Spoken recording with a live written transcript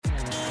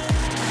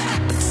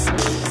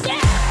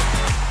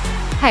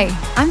Hey,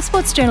 I'm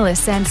sports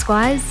journalist Sam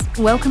Squires.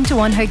 Welcome to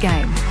On Her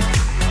Game.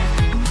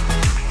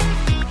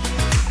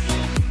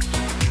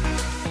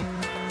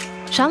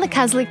 Charlotte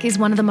Caslick is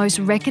one of the most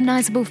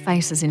recognisable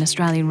faces in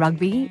Australian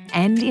rugby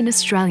and in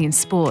Australian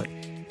sport.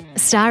 A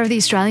star of the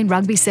Australian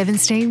Rugby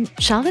Sevens team,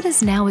 Charlotte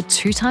is now a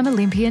two-time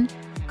Olympian,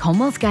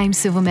 Commonwealth Games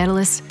silver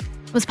medalist,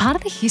 was part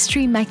of the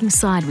history-making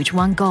side which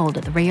won gold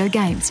at the Rio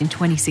Games in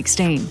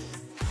 2016.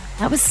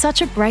 That was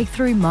such a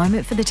breakthrough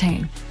moment for the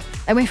team.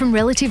 They went from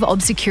relative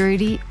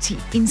obscurity to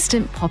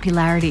instant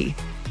popularity.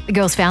 The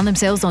girls found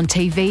themselves on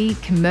TV,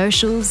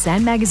 commercials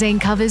and magazine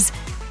covers,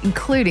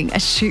 including a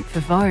shoot for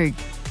Vogue.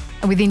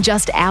 And within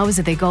just hours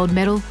of their gold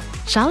medal,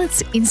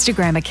 Charlotte's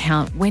Instagram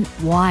account went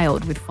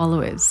wild with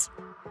followers.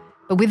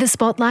 But with the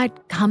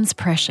spotlight comes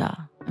pressure,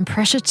 and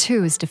pressure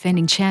too as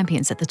defending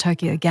champions at the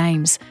Tokyo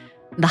Games.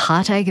 The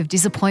heartache of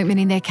disappointment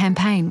in their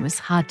campaign was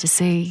hard to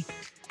see.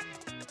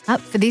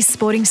 But for this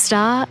sporting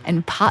star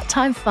and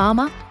part-time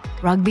farmer,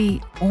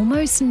 rugby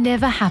almost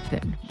never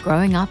happened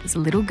growing up as a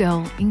little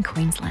girl in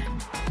Queensland.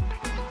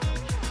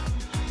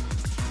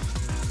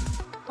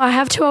 I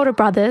have two older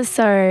brothers,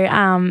 so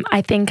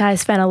I think I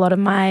spent a lot of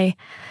my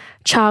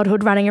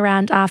childhood running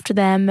around after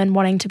them and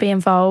wanting to be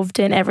involved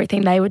in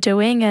everything they were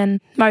doing, and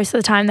most of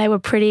the time they were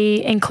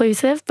pretty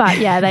inclusive, but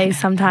yeah, they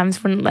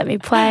sometimes wouldn't let me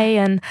play,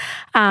 and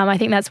I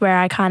think that's where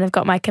I kind of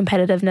got my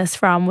competitiveness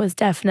from, was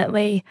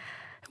definitely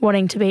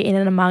wanting to be in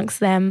and amongst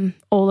them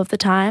all of the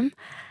time.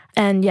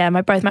 And yeah,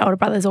 both my older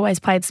brothers always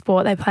played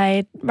sport. They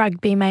played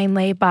rugby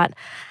mainly, but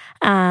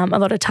a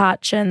lot of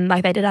touch, and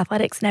like they did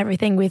athletics and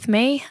everything with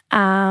me.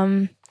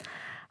 I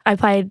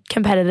played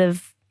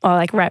competitive or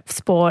like rep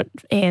sport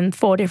in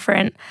 4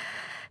 different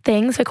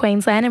things for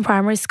Queensland in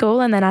primary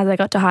school, and then as I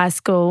got to high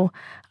school,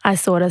 I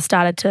sort of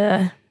started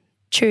to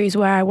choose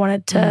where I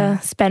wanted to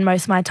spend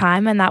most of my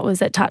time, and that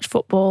was at touch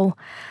football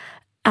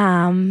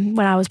when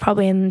I was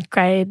probably in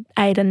grade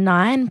 8 and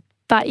 9.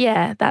 But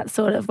yeah, that's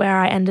sort of where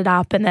I ended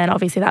up, and then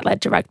obviously that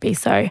led to rugby,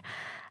 so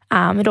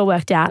it all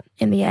worked out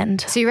in the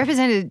end. So you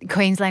represented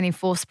Queensland in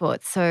 4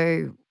 sports,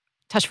 so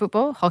touch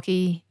football,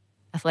 hockey,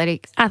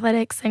 athletics.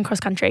 Athletics and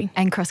cross country.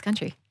 And cross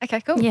country.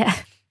 Okay, cool. Yeah.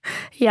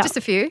 Yeah. Just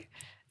a few.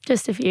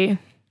 Just a few.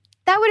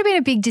 That would have been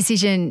a big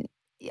decision.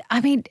 I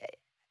mean,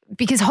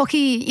 because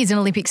hockey is an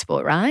Olympic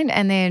sport, right?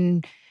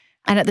 And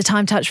at the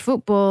time, touch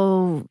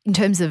football, in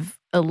terms of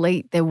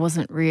elite, there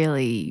wasn't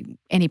really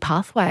any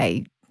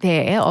pathway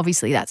there.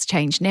 Obviously, that's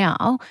changed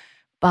now,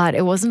 but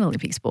it wasn't an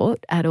Olympic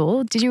sport at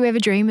all. Did you ever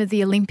dream of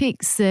the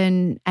Olympics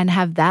and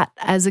have that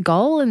as a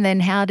goal? And then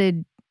how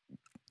did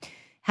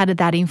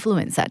that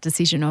influence that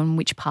decision on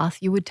which path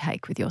you would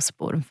take with your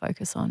sport and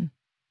focus on?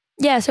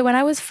 Yeah, so when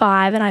I was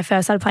 5 and I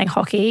first started playing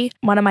hockey,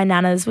 one of my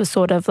nanas was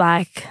sort of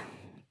like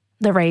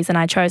the reason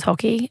I chose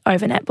hockey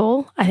over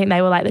netball. I think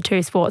they were like the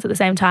 2 sports at the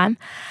same time.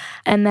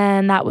 And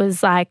then that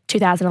was like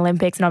 2000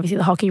 Olympics, and obviously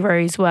the hockey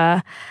roos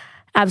were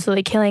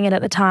absolutely killing it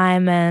at the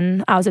time,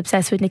 and I was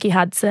obsessed with Nikki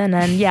Hudson,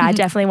 and yeah, I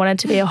definitely wanted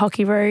to be a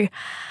hockey roo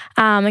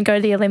and go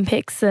to the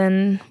Olympics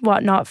and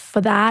whatnot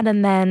for that.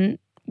 And then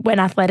when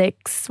I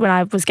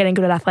was getting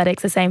good at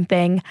athletics, the same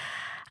thing.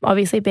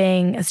 Obviously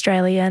being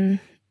Australian,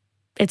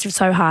 it's just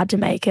so hard to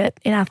make it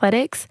in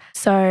athletics.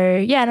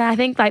 So yeah, and I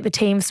think like the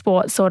team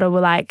sports sort of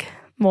were like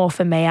more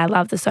for me. I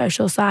love the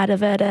social side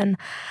of it, and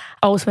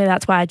ultimately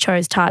that's why I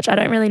chose touch. I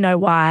don't really know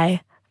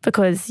why,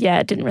 because yeah,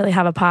 it didn't really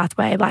have a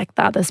pathway like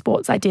the other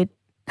sports I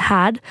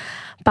had,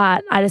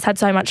 but I just had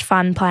so much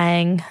fun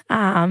playing.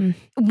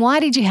 Why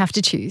did you have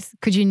to choose?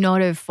 Could you not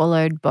have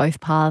followed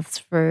both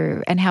paths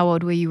and how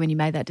old were you when you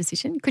made that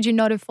decision? Could you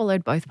not have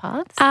followed both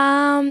paths?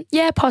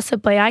 Yeah,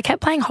 possibly. I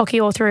kept playing hockey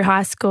all through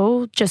high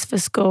school just for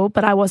school,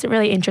 but I wasn't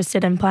really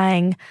interested in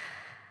playing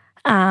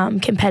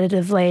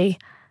competitively,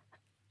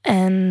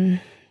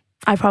 and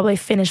I probably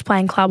finished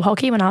playing club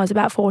hockey when I was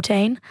about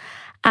 14.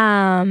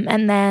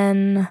 And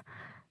then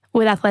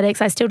with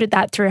athletics, I still did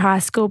that through high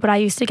school, but I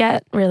used to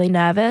get really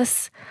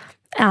nervous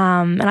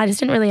and I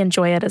just didn't really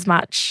enjoy it as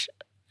much.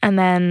 And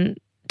then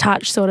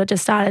touch sort of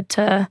just started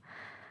to,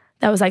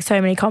 there was like so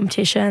many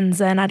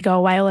competitions, and I'd go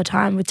away all the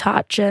time with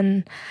touch.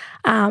 And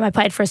I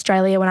played for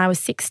Australia when I was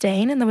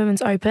 16 in the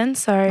Women's Open.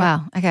 So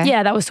wow, okay.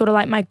 Yeah, that was sort of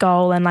like my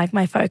goal, and like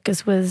my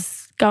focus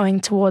was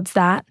going towards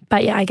that.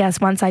 But yeah, I guess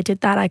once I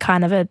did that, I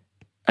kind of had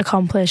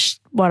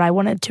accomplished what I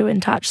wanted to in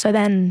touch. So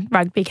then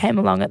rugby came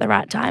along at the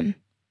right time.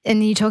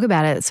 And you talk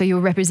about it, so you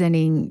were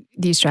representing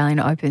the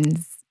Australian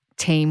Opens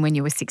team when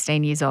you were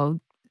 16 years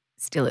old,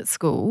 still at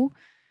school.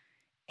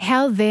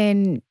 How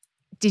then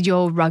did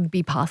your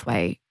rugby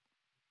pathway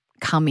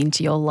come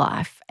into your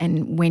life,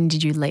 and when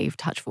did you leave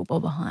touch football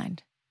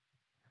behind?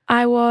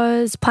 I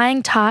was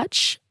playing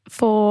touch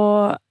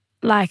for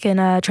like in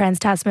a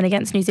Trans-Tasman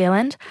against New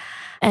Zealand,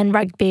 and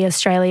Rugby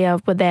Australia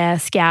were there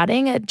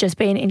scouting. It had just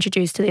been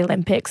introduced to the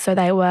Olympics, so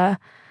they were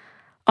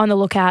on the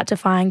lookout to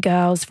find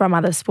girls from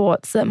other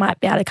sports that might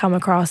be able to come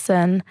across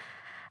and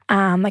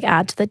like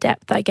add to the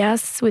depth, I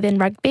guess, within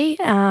rugby.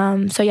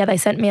 So yeah, they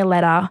sent me a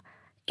letter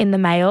in the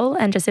mail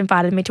and just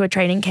invited me to a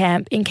training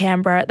camp in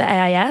Canberra at the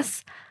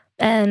AIS.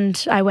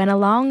 and I went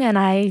along and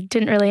I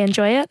didn't really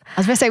enjoy it. I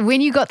was going to say,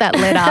 when you got that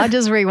letter,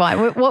 just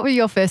rewind, what were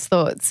your first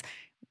thoughts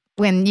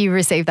when you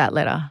received that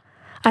letter?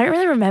 I don't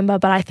really remember,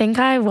 but I think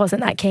I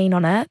wasn't that keen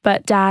on it.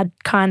 But Dad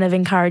kind of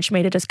encouraged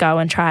me to just go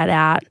and try it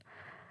out.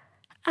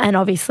 And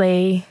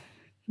obviously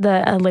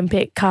the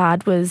Olympic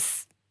card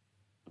was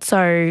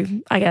so,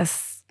 I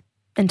guess,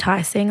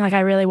 enticing. Like I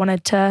really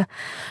wanted to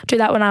do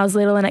that when I was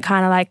little, and it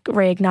kind of like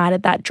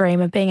reignited that dream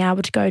of being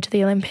able to go to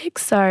the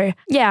Olympics. So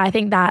yeah, I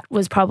think that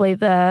was probably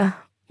the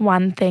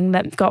one thing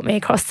that got me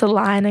across the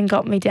line and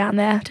got me down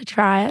there to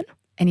try it.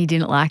 And you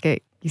didn't like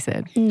it, you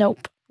said?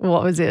 Nope.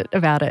 What was it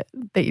about it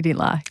that you didn't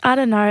like? I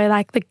don't know,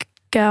 like the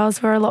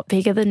girls were a lot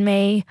bigger than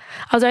me.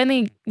 I was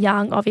only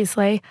young,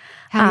 obviously.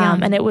 How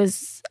young? And it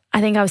was,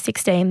 I think I was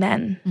 16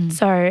 then.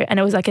 So, and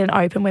it was like an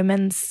open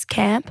women's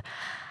camp.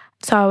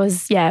 So I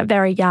was,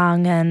 very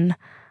young, and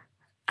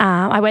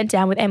I went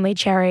down with Emily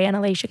Cherry and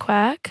Alicia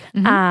Quirk.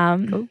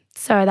 Cool.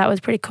 So that was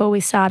pretty cool.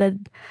 We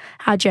started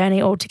our journey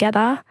all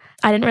together.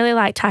 I didn't really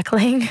like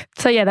tackling.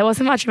 So yeah, there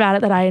wasn't much about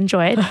it that I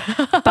enjoyed,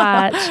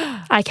 but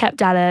I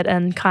kept at it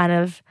and kind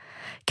of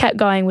kept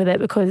going with it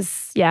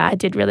because, I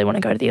did really want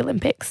to go to the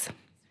Olympics.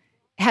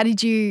 How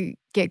did you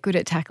get good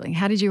at tackling?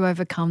 How did you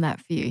overcome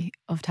that fear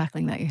of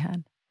tackling that you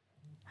had?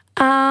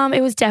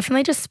 It was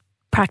definitely just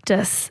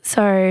practice.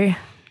 So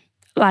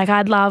like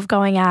I'd love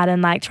going out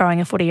and like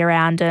throwing a footy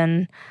around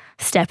and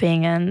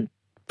stepping and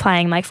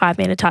playing like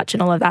 5-meter touch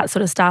and all of that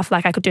sort of stuff.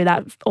 Like I could do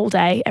that all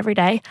day, every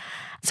day.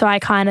 So I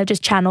kind of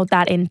just channeled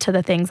that into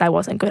the things I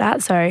wasn't good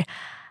at. So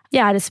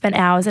I just spent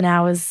hours and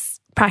hours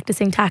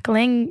practicing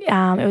tackling.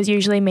 It was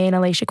usually me and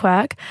Alicia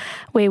Quirk.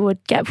 We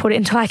would get put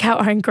into like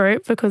our own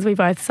group because we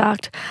both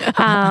sucked.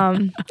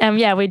 And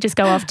we'd just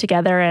go off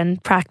together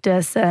and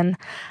practice. And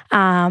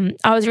I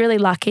was really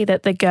lucky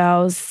that the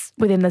girls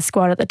within the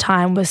squad at the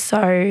time were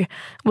so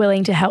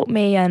willing to help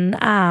me and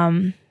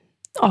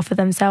offer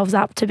themselves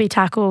up to be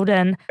tackled.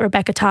 And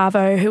Rebecca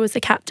Tavo, who was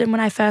the captain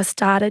when I first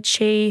started,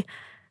 she,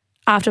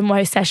 after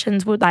most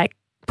sessions, would like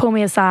pull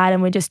me aside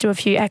and we'd just do a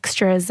few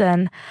extras,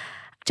 and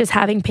just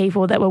having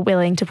people that were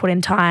willing to put in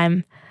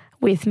time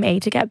with me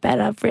to get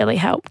better really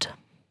helped.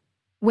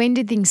 When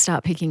did things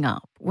start picking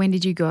up? When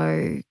did you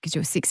go, because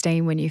you were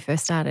 16 when you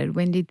first started,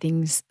 when did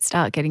things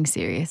start getting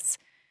serious?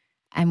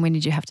 And when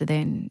did you have to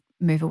then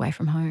move away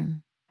from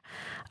home?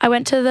 I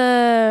went to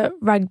the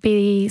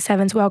Rugby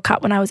Sevens World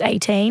Cup when I was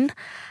 18,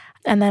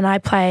 and then I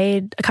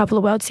played a couple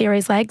of World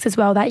Series legs as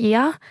well that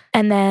year.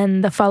 And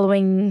then the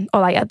following,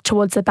 or like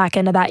towards the back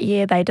end of that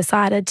year, they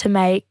decided to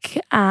make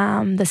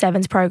the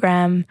Sevens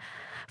program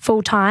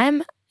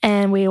full-time,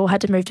 and we all had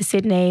to move to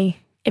Sydney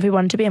if we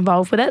wanted to be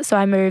involved with it. So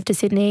I moved to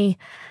Sydney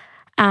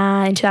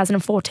in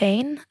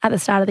 2014 at the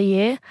start of the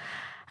year.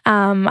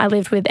 I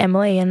lived with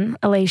Emily and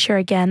Alicia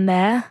again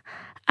there.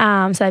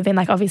 So they've been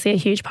like obviously a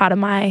huge part of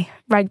my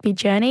rugby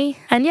journey.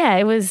 And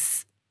I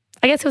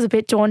guess it was a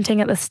bit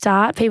daunting at the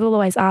start. People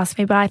always ask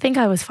me, but I think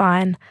I was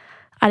fine.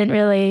 I didn't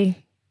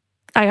really,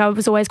 I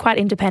was always quite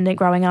independent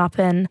growing up,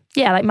 and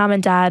like mum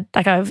and dad,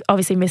 like I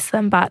obviously missed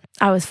them, but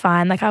I was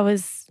fine. Like I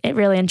was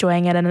really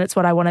enjoying it, and it's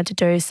what I wanted to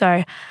do.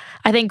 So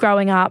I think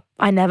growing up,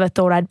 I never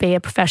thought I'd be a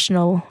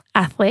professional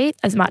athlete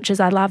as much as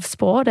I love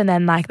sport. And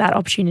then like that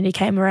opportunity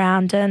came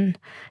around, and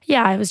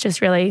I was just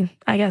really,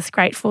 I guess,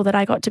 grateful that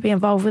I got to be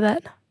involved with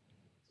it.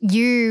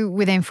 You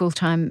were then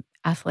full-time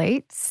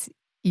athletes.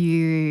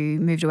 You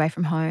moved away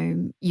from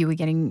home. You were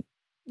getting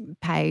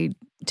paid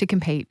to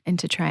compete and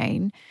to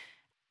train.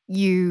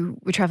 You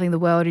were traveling the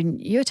world,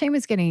 and your team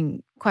was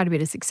getting quite a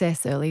bit of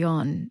success early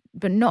on,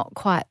 but not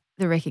quite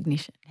the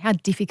recognition. How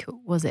difficult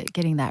was it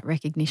getting that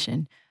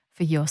recognition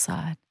for your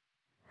side?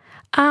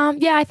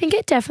 I think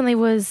it definitely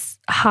was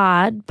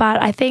hard,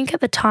 but I think at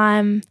the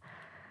time,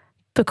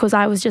 because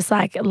I was just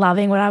like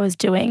loving what I was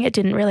doing, it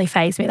didn't really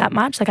faze me that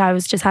much. Like I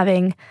was just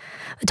having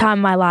the time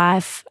of my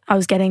life. I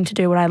was getting to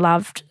do what I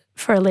loved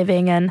for a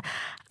living, and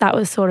that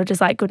was sort of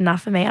just like good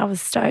enough for me. I was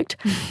stoked.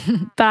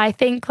 But I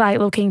think like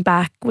looking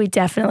back, we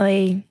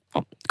definitely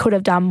could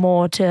have done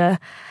more to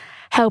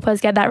help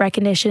us get that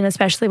recognition,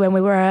 especially when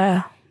we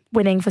were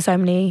winning for so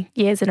many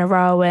years in a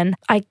row. And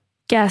I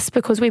guess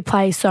because we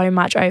play so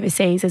much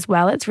overseas as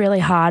well, it's really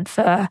hard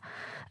for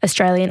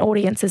Australian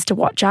audiences to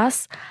watch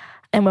us.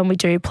 And when we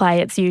do play,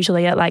 it's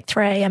usually at like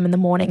 3 a.m. in the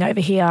morning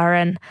over here.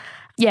 And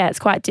it's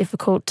quite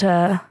difficult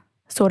to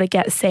sort of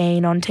get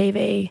seen on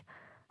TV,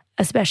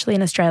 especially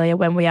in Australia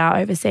when we are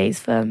overseas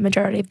for the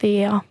majority of the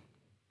year.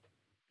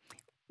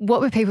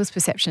 What were people's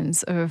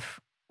perceptions of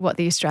what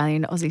the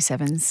Australian Aussie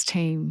Sevens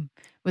team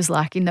was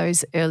like in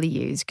those early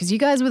years? Because you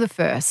guys were the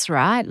first,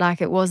 right? Like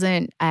it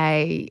wasn't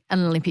an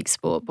Olympic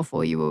sport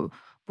before you were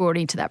brought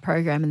into that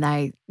program, and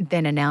they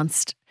then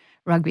announced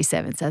rugby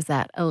sevens as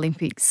that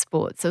Olympic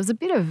sport. So it was a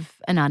bit of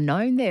an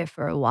unknown there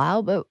for a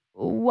while, but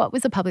what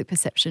was the public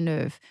perception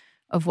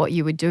of what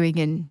you were doing,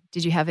 and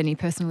did you have any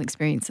personal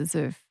experiences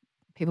of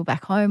people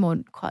back home or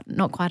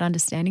not quite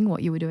understanding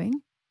what you were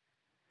doing?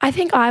 I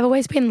think I've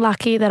always been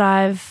lucky that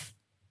I've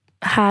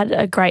had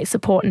a great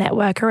support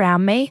network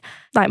around me.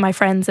 Like my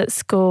friends at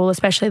school,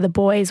 especially the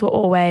boys, were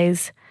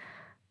always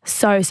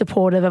so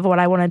supportive of what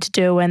I wanted to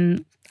do,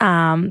 and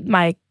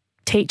my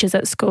teachers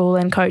at school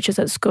and coaches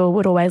at school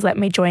would always let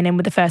me join in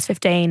with the first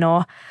 15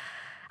 or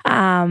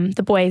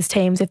the boys'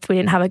 teams if we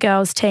didn't have a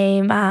girls'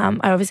 team.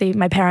 Obviously,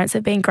 my parents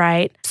have been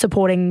great,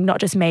 supporting not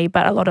just me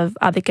but a lot of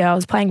other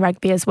girls playing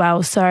rugby as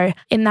well. So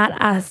in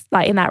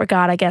that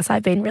regard, I guess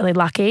I've been really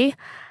lucky.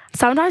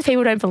 Sometimes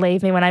people don't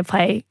believe me when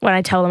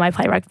I tell them I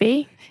play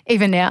rugby.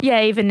 Even now?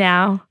 Yeah, even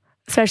now.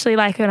 Especially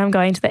like when I'm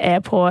going to the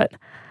airport,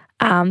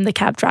 the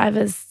cab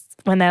drivers,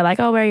 when they're like,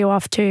 oh, where are you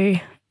off to?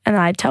 And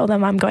I tell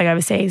them I'm going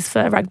overseas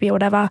for rugby or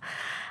whatever.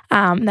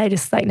 They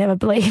just like never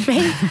believe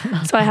me.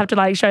 So I have to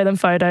like show them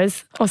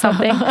photos or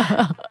something.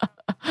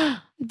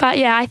 But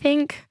yeah, I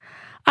think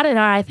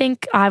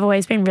I've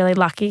always been really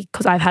lucky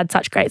because I've had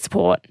such great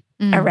support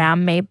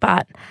around me.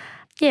 But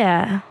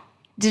yeah.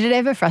 Did it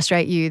ever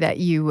frustrate you that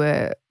you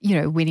were,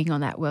 winning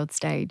on that world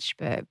stage,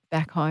 but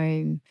back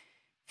home,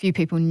 few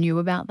people knew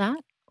about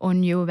that or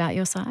knew about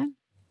your side?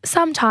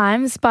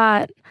 Sometimes,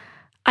 but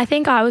I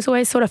think I was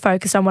always sort of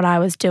focused on what I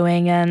was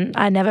doing, and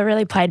I never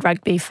really played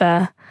rugby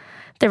for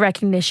the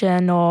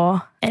recognition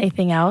or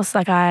anything else.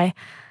 Like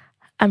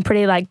I'm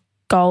pretty like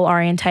goal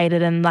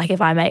orientated, and like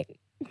if I make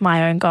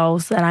my own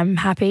goals, then I'm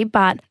happy.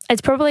 But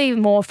it's probably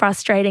more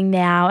frustrating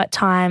now at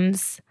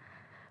times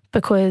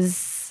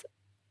because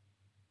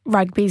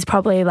rugby's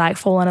probably like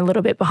fallen a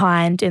little bit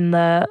behind in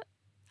the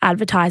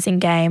advertising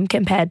game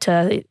compared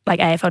to like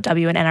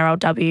AFLW and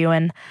NRLW,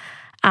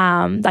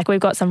 and like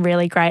we've got some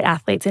really great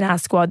athletes in our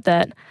squad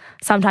that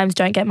sometimes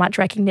don't get much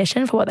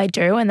recognition for what they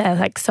do, and they're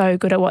like so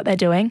good at what they're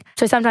doing.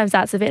 So sometimes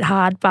that's a bit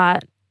hard,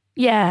 but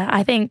yeah,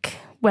 I think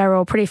we're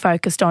all pretty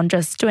focused on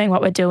just doing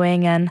what we're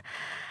doing and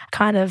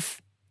kind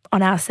of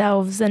on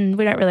ourselves, and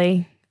we don't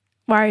really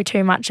worry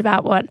too much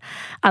about what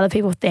other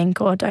people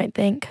think or don't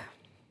think.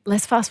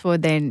 Let's fast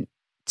forward then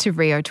to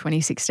Rio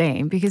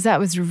 2016, because that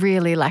was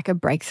really like a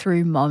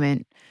breakthrough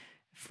moment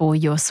for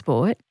your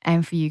sport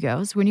and for you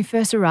girls. When you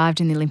first arrived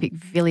in the Olympic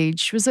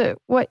Village, was it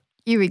what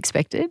you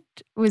expected?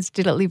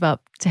 Did it live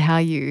up to how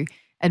you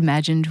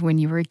imagined when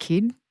you were a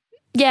kid?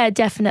 Yeah,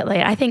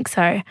 definitely. I think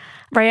so.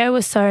 Rio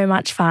was so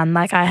much fun.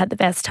 Like I had the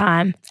best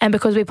time. And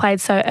because we played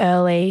so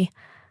early,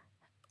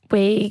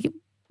 we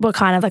were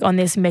kind of like on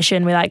this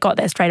mission. We like got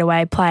there straight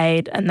away,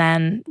 played, and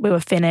then we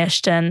were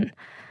finished and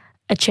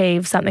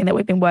achieved something that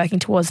we've been working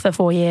towards for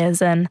 4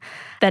 years, and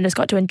then just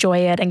got to enjoy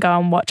it and go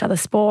and watch other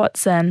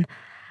sports and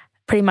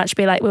pretty much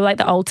we were like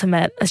the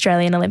ultimate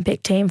Australian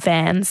Olympic team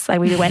fans.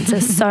 Like we went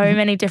to so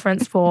many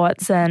different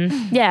sports, and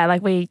yeah,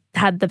 like we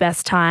had the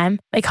best time.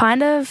 It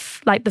kind of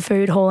like the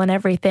food hall and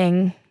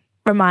everything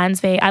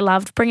reminds me, I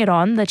loved Bring It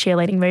On, the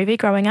cheerleading movie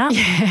growing up.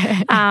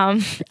 Yeah.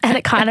 And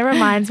it kind of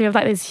reminds me of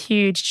like this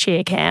huge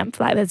cheer camp.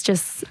 Like there's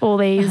just all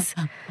these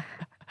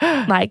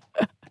like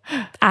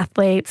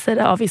athletes that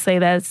obviously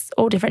there's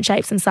all different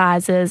shapes and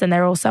sizes, and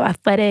they're all so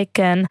athletic,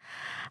 and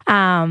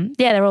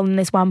they're all in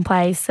this one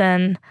place,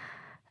 and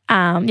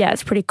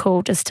it's pretty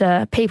cool just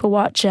to people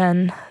watch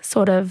and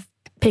sort of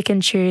pick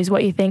and choose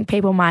what you think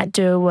people might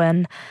do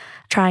and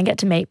try and get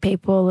to meet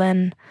people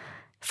and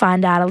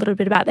find out a little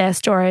bit about their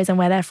stories and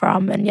where they're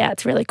from, and yeah,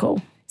 it's really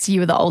cool. So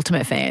you were the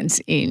ultimate fans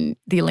in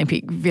the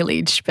Olympic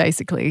Village,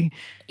 basically.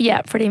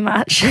 Yeah, pretty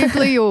much. Who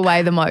blew you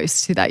away the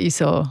most that you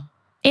saw?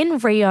 In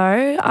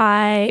Rio,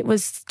 I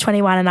was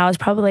 21 and I was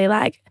probably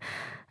like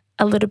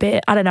a little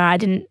bit, I don't know, I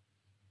didn't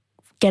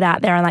get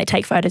out there and like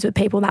take photos with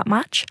people that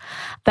much.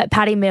 But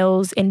Paddy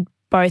Mills in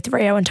both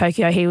Rio and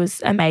Tokyo, he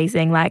was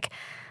amazing. Like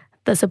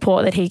the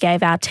support that he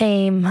gave our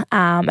team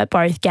at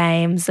both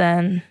games,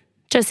 and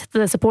just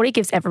the support he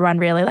gives everyone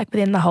really, like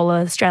within the whole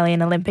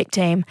Australian Olympic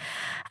team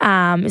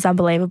is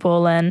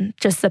unbelievable. And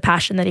just the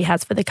passion that he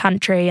has for the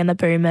country and the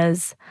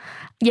Boomers,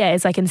 yeah,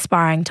 it's like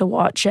inspiring to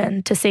watch,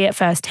 and to see it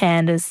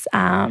firsthand is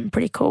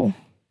pretty cool.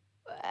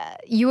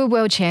 You were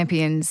world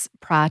champions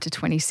prior to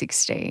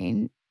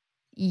 2016.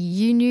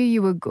 You knew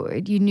you were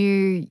good. You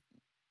knew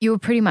you were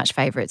pretty much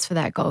favourites for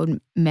that gold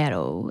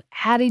medal.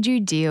 How did you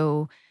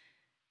deal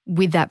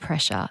with that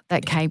pressure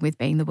that came with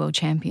being the world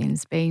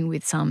champions, being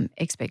with some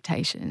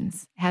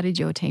expectations? How did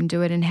your team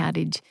do it, and how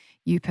did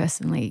you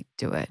personally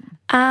do it?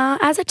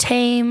 As a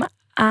team,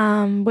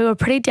 we were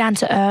pretty down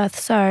to earth,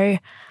 so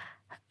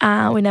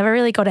we never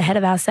really got ahead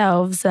of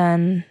ourselves,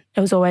 and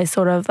it was always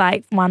sort of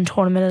like one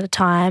tournament at a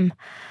time.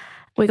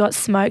 We got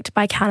smoked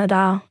by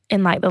Canada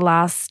in like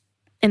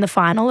in the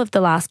final of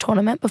the last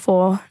tournament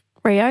before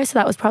Rio, so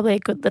that was probably a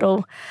good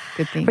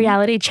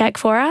reality check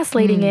for us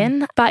leading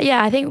in. But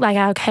yeah, I think like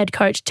our head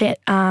coach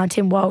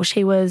Tim Walsh,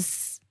 he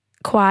was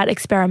quite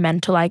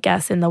experimental, I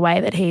guess, in the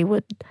way that he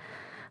would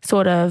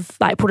sort of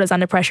like put us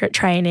under pressure at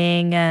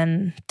training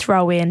and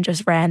throw in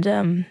just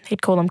random,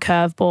 he'd call them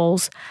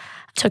curveballs,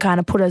 to kind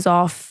of put us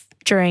off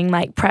during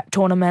like prep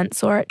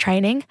tournaments or at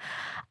training.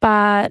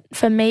 But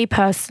for me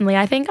personally,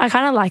 I think I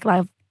kind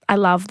of I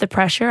love the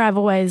pressure. I've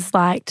always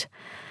liked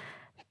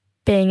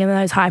being in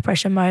those high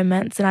pressure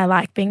moments, and I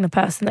like being the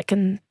person that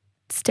can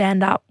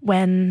stand up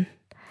when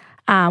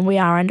we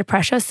are under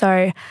pressure.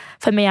 So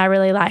for me, I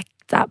really like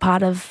that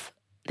part of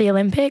the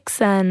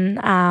Olympics, and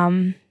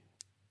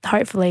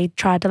hopefully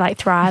tried to like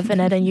thrive in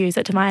it and use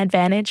it to my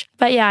advantage.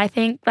 But yeah, I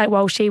think like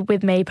Walshy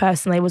with me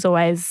personally was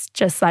always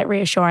just like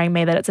reassuring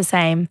me that it's the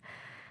same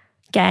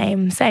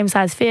game, same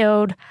size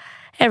field,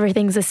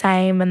 everything's the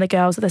same and the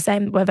girls are the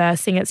same. We're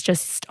versing, it's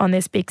just on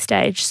this big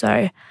stage.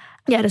 So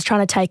yeah, just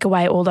trying to take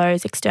away all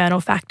those external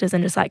factors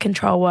and just like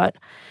control what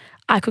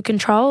I could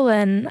control.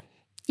 And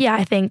yeah,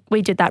 I think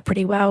we did that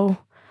pretty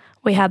well.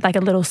 We had like a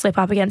little slip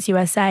up against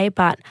USA,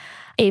 but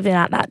even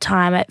at that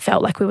time, it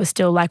felt like we were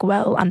still like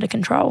well under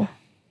control.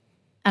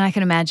 And I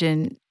can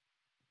imagine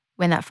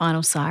when that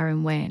final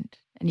siren went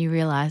and you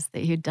realised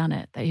that you'd done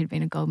it, that you'd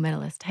been a gold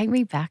medalist. Take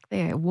me back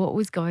there. What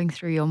was going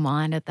through your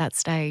mind at that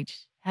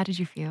stage? How did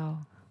you feel?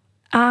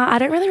 I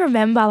don't really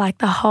remember. Like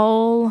the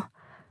whole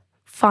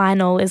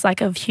final is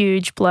like a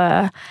huge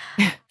blur.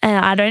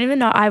 And I don't even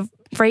know. I've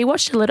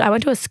rewatched a little. I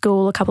went to a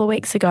school a couple of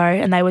weeks ago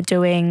and they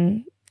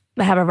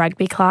have a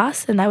rugby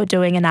class and they were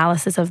doing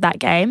analysis of that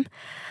game.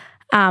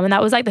 And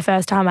that was like the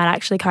first time I'd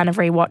actually kind of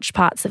rewatched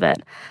parts of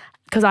it.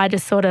 Because I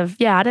just sort of,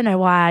 I don't know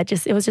why.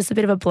 It was just a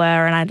bit of a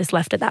blur and I just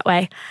left it that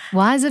way.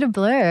 Why is it a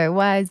blur?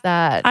 Why is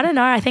that? I don't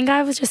know. I think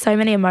I was just so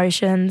many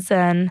emotions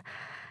and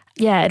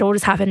it all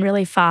just happened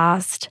really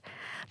fast.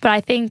 But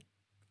I think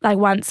like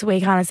once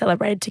we kind of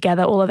celebrated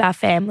together, all of our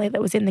family that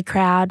was in the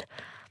crowd,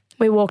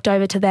 we walked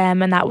over to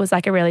them and that was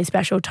like a really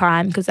special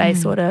time because they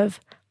sort of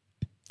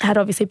had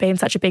obviously been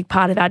such a big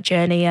part of our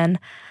journey and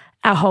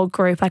our whole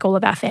group, like all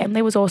of our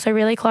family was also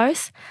really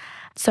close.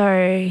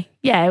 So,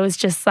 it was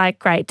just like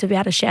great to be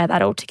able to share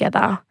that all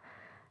together,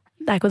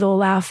 like with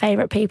all our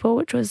favourite people,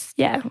 which was,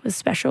 it was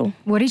special.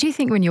 What did you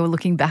think when you were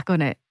looking back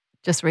on it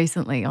just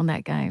recently on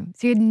that game?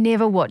 So you'd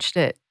never watched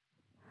it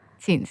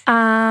since?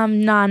 No,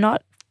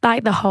 not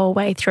like the whole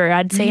way through.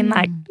 I'd seen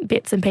like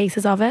bits and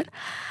pieces of it.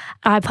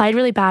 I played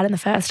really bad in the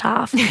first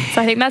half.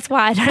 So I think that's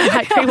why I don't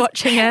like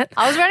rewatching it.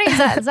 I was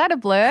wondering, is that a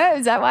blur?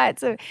 Is that why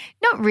it's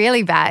not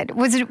really bad?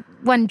 Was it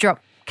one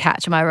drop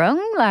catch? Am I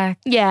wrong?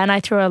 Yeah, and I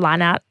threw a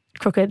line out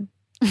crooked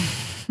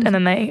and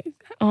then I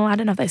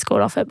don't know if they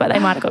scored off it, but they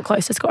might have got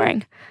close to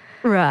scoring.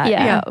 Right.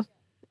 Yeah.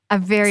 A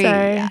very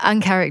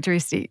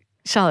uncharacteristic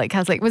Charlotte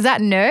Caslick. Was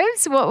that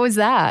nerves? What was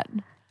that?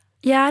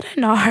 Yeah, I don't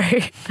know.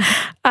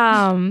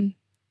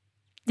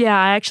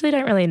 I actually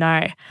don't really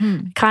know.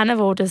 Kind of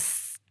all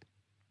just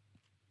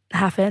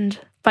happened.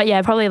 But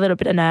probably a little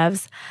bit of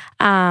nerves.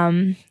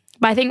 But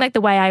I think like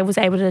the way I was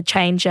able to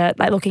change it,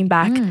 like looking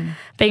back,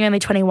 being only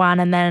 21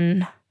 and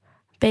then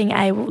being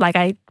able, like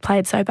I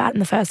played so bad in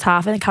the first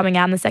half and then coming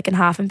out in the second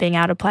half and being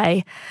able to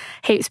play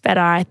heaps better,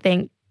 I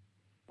think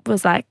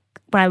was like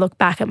when I look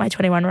back at my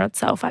 21-year-old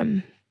self,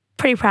 I'm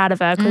pretty proud of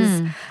her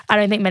because I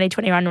don't think many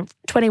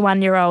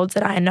 21-year-olds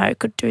that I know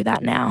could do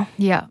that now.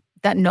 Yeah,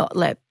 that not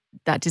let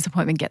that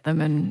disappointment get them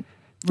and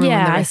ruin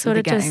the rest of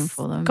the game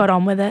for them. Got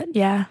on with it,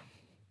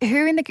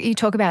 You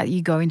talk about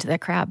you go into the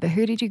crowd, but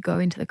who did you go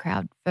into the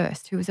crowd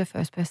first? Who was the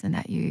first person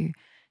that you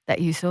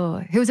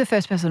saw? Who was the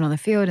first person on the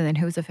field and then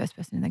who was the first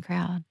person in the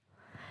crowd?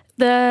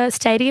 The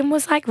stadium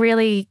was like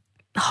really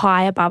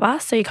high above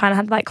us, so you kind of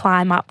had to like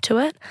climb up to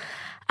it.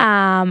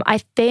 I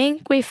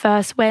think we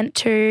first went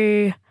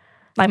to,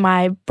 like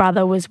my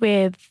brother was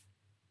with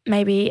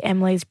maybe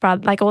Emily's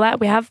brother, like all that.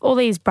 We have all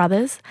these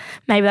brothers.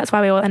 Maybe that's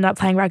why we all ended up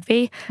playing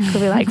rugby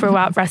because we like grew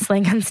up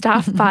wrestling and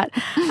stuff. But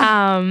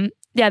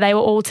they were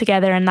all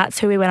together and that's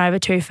who we went over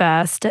to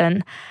first.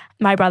 And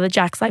my brother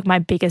Jack's like my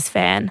biggest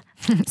fan.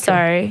 Cool.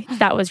 So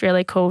that was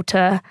really cool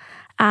to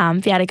be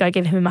able to go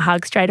give him a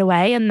hug straight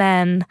away. And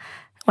then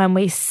when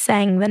we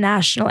sang the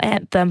national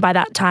anthem, by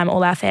that time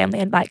all our family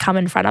had like come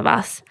in front of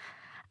us.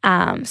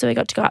 So we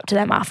got to go up to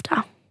them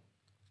after.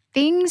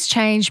 Things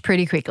changed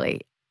pretty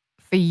quickly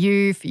for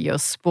you, for your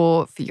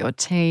sport, for your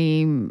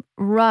team,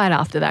 right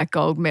after that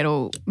gold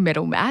medal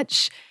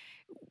match.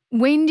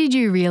 When did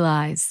you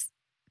realise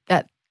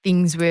that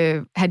things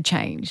had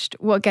changed?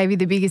 What gave you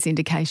the biggest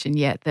indication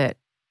yet that,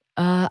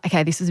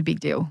 this was a big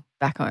deal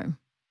back home?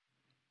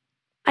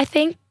 I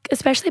think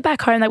especially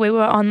back home, like we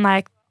were on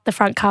like the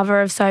front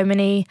cover of so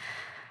many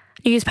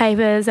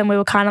newspapers and we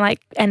were kind of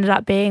like ended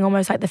up being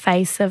almost like the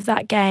face of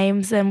that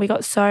games and we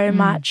got so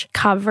much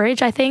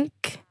coverage. I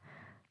think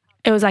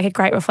it was like a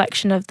great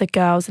reflection of the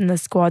girls in the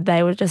squad.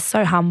 They were just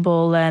so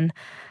humble and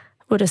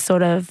were just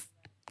sort of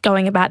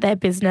going about their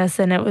business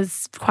and it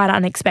was quite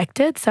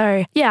unexpected.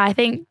 So I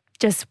think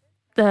just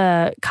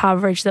the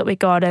coverage that we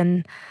got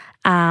and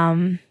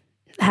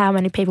how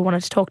many people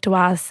wanted to talk to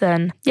us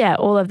and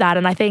all of that.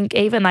 And I think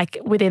even like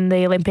within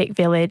the Olympic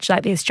Village,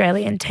 like the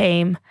Australian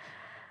team,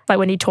 like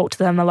when you talk to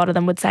them, a lot of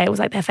them would say it was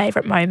like their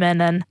favourite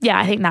moment. And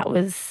I think that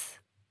was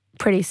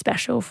pretty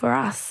special for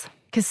us.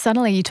 Because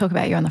suddenly you talk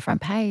about you're on the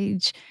front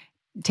page,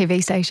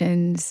 TV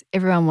stations,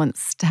 everyone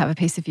wants to have a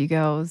piece of you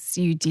girls.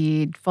 You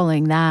did,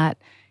 following that,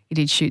 you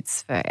did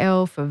shoots for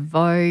Elle, for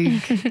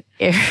Vogue,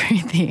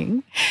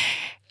 everything.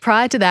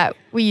 Prior to that,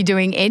 were you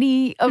doing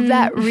any of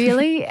that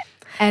really?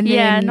 And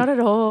then, not at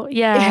all.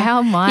 Yeah.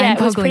 How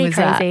mind-boggling was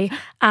that? Crazy.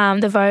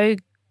 The Vogue,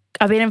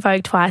 I've been in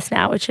Vogue twice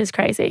now, which is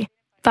crazy.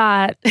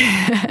 But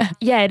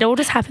it all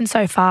just happened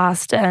so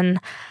fast. And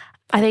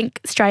I think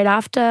straight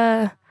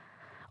after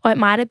or it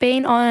might have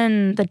been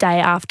on the day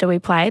after we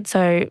played.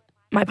 So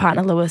my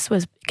partner Lewis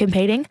was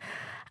competing.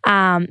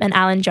 And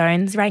Alan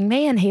Jones rang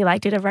me and he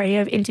did a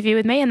radio interview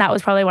with me, and that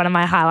was probably one of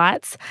my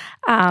highlights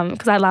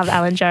because I loved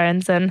Alan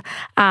Jones, and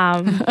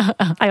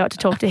I got to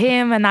talk to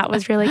him, and that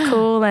was really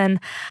cool.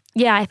 And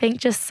yeah, I think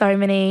just so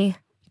many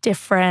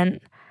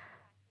different,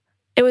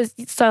 it was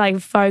so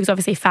Vogue's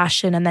obviously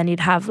fashion, and then you'd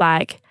have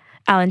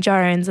Alan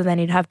Jones, and then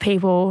you'd have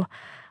people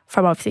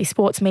from obviously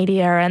sports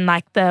media, and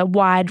the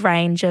wide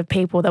range of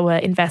people that were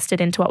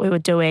invested into what we were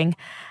doing.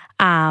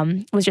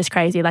 Was just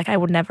crazy. I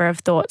would never have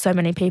thought so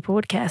many people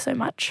would care so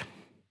much.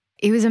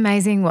 It was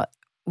amazing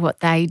what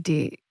they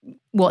did,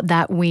 what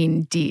that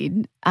win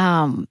did.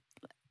 A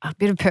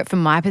bit of perk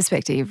from my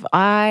perspective.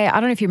 I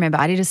don't know if you remember,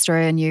 I did a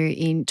story on you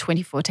in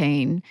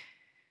 2014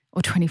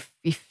 or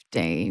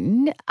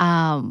 2015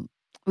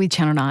 with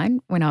Channel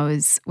 9 when I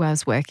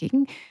was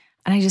working.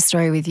 And I did a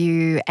story with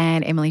you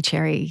and Emily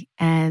Cherry,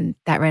 and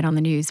that ran on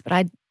the news. But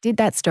I did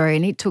that story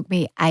and it took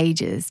me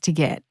ages to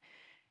get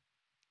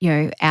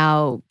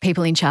our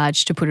people in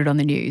charge to put it on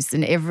the news.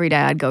 And every day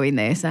I'd go in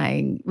there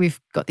saying, we've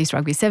got this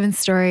Rugby Sevens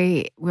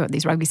story,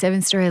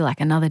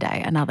 another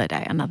day, another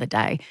day, another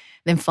day.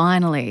 Then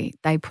finally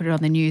they put it on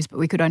the news, but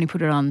we could only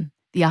put it on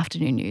the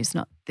afternoon news,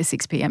 not the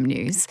 6 p.m.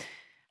 news.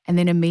 And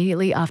then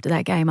immediately after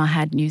that game, I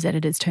had news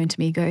editors turn to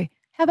me and go,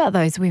 how about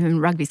those women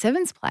Rugby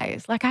Sevens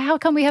players? How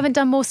come we haven't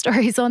done more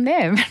stories on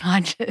them? And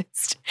I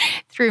just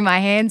threw my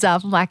hands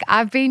up. I'm like,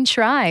 I've been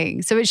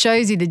trying. So it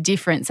shows you the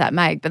difference that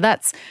made. But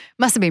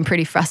must have been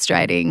pretty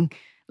frustrating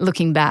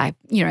looking back,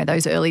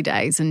 those early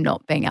days and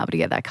not being able to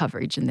get that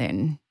coverage. And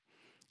then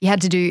you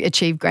had to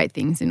achieve great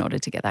things in order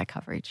to get that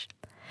coverage.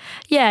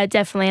 Yeah,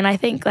 definitely. And I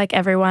think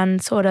everyone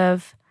sort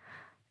of,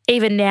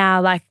 even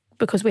now,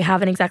 because we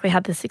haven't exactly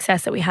had the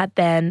success that we had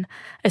then,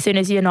 as soon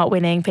as you're not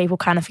winning, people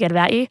kind of forget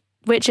about you,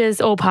 which is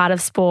all part of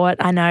sport,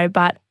 I know.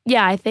 But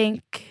yeah, I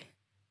think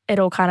it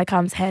all kind of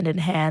comes hand in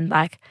hand.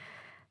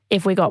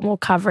 If we got more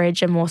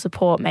coverage and more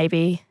support,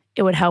 maybe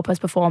it would help us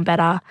perform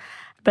better.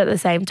 But at the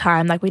same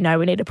time, we know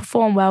we need to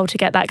perform well to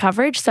get that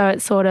coverage. So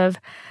it's sort of,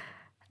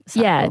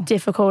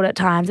 difficult at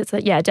times. It's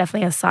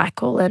definitely a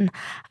cycle. And,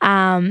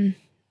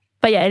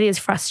 but yeah, it is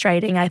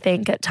frustrating, I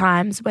think, at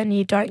times when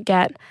you don't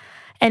get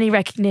any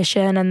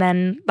recognition, and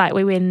then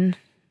we win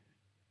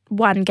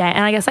one game,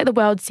 and I guess the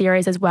World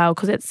Series as well,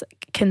 because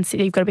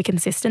you've got to be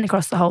consistent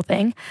across the whole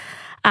thing.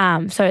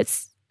 So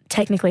it's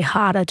technically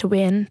harder to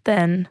win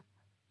than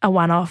a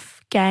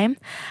one-off game.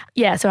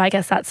 Yeah, so I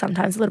guess that's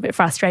sometimes a little bit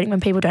frustrating when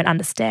people don't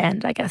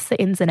understand, I guess, the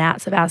ins and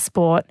outs of our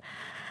sport,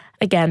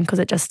 again, because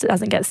it just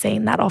doesn't get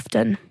seen that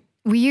often.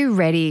 Were you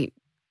ready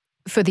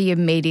for the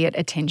immediate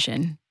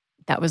attention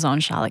that was on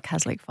Charlotte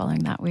Caslick following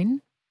that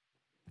win?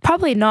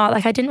 Probably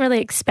not. I didn't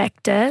really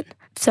expect it.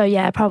 So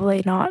yeah,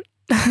 probably not.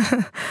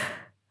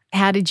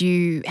 How did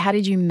you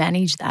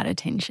manage that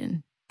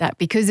attention? That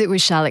because it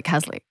was Charlotte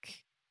Caslick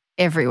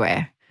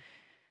everywhere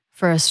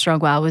for a strong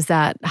while, was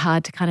that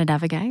hard to kind of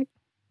navigate?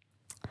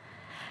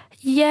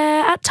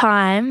 Yeah, at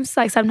times.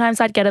 Sometimes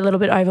I'd get a little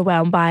bit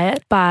overwhelmed by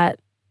it, but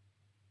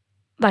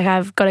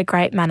I've got a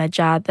great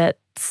manager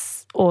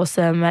that's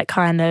awesome at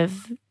kind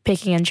of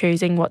picking and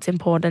choosing what's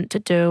important to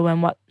do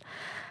and what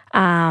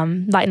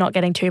not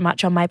getting too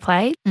much on my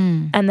plate.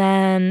 And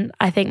then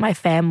I think my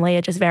family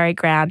are just very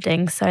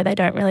grounding, so they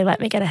don't really let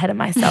me get ahead of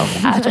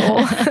myself at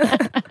all.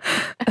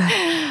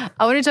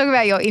 I want to talk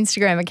about your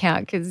Instagram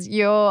account, because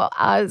you're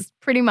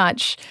pretty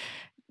much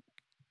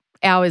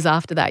hours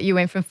after that, you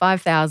went from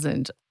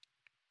 5,000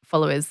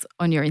 followers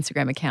on your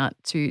Instagram account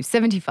to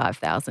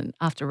 75,000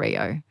 after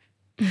Rio.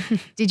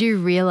 Did you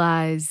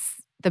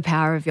realise the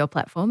power of your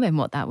platform and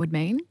what that would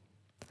mean?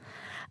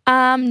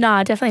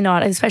 No, definitely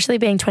not, especially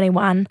being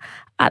 21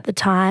 at the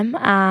time.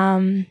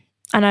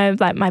 I know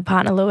my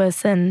partner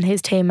Lewis and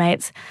his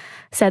teammates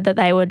said that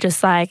they would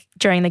just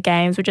during the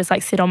games would just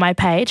sit on my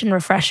page and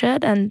refresh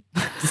it and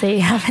see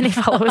how many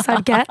followers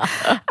I'd get.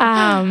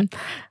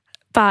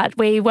 But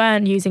we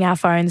weren't using our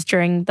phones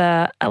during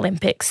the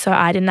Olympics, so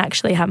I didn't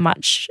actually have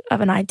much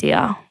of an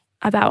idea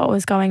about what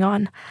was going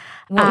on.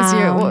 What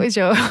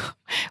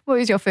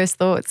was your first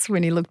thoughts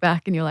when you look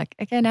back and you're like,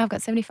 okay, now I've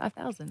got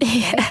 75,000?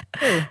 Yeah.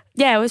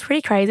 Yeah, it was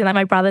pretty crazy.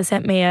 My brother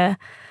sent me a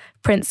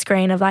print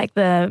screen of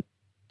it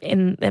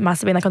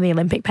must have been on the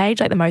Olympic page,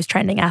 the most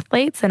trending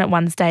athletes. And at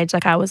one stage,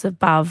 I was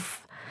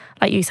above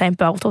Usain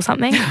Bolt or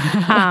something,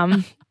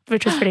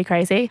 which was pretty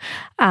crazy.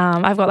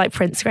 I've got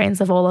print screens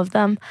of all of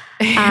them.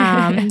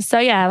 So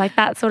yeah,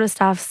 that sort of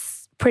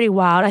stuff's pretty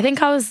wild. I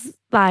think I was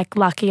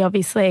lucky,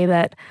 obviously,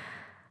 that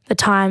the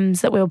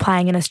times that we were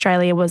playing in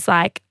Australia was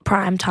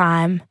prime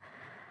time.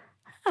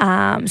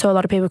 So a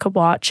lot of people could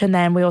watch. And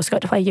then we also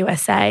got to play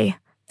USA.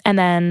 And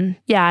then,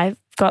 yeah, I've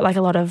got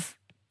a lot of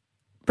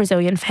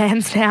Brazilian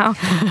fans now,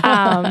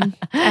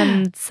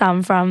 and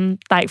some from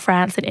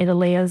France and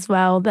Italy as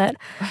well that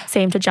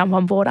seem to jump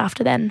on board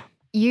after then.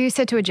 You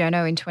said to a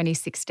journo in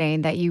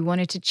 2016 that you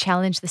wanted to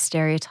challenge the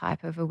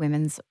stereotype of a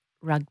women's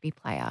rugby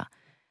player.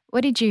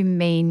 What did you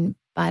mean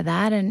by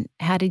that, and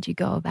how did you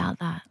go about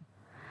that?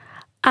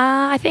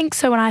 I think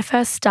so when I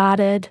first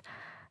started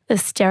the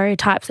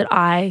stereotypes that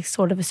I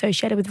sort of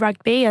associated with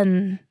rugby,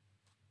 and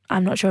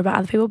I'm not sure about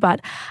other people,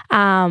 but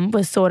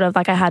was sort of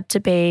like I had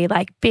to be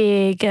like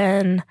big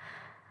and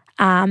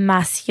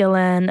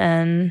masculine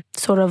and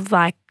sort of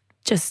like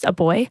just a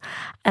boy.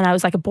 And I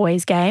was like a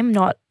boys' game,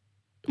 not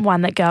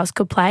one that girls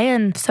could play.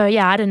 And so,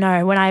 yeah, I don't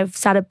know. When I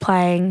started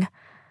playing,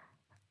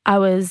 I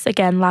was,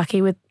 again,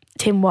 lucky with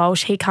Tim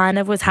Walsh. He kind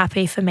of was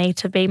happy for me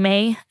to be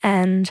me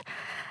and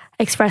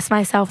express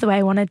myself the way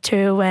I wanted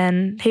to.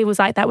 And he was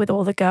like that with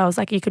all the girls.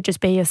 Like, you could just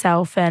be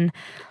yourself and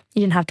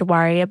you didn't have to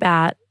worry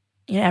about,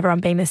 you know, everyone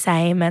being the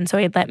same. And so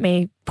he'd let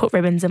me put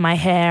ribbons in my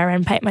hair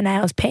and paint my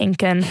nails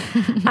pink and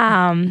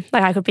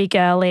like I could be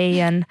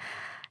girly and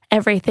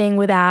everything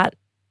without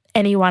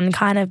anyone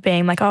kind of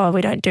being like, oh,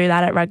 we don't do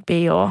that at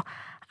rugby or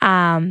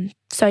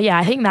so yeah,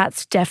 I think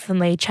that's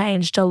definitely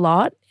changed a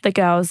lot. The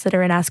girls that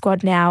are in our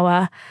squad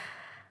now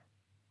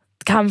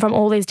come from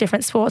all these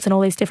different sports and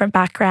all these different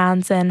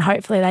backgrounds, and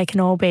hopefully they can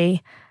all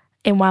be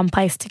in one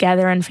place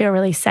together and feel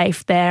really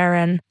safe there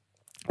and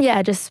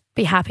yeah, just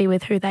be happy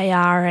with who they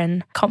are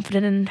and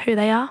confident in who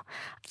they are.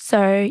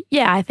 So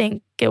yeah, I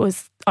think it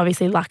was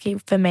obviously lucky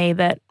for me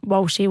that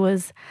Walshy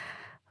was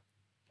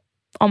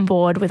on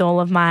board with all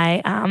of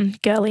my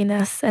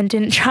girliness and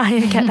didn't try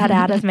and get that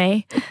out of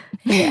me.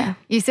 Yeah.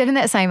 You said in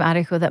that same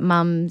article that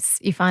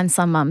you find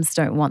some mums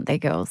don't want their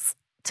girls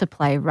to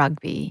play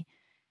rugby.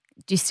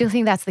 Do you still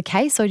think that's the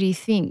case, or do you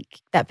think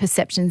that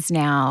perceptions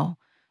now,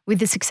 with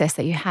the success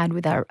that you had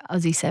with our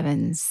Aussie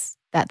Sevens,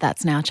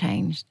 that's now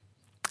changed?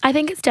 I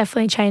think it's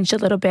definitely changed a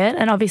little bit,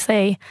 and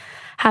obviously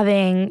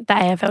having the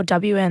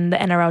AFLW and the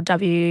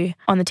NRLW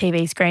on the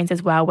TV screens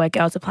as well, where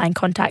girls are playing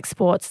contact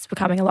sports, it's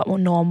becoming a lot more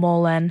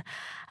normal, and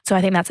so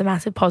I think that's a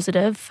massive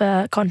positive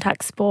for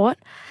contact sport.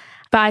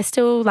 But I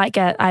still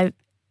I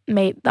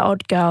meet the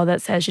odd girl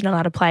that says she's not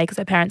allowed to play because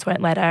her parents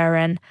won't let her,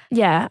 and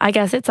yeah, I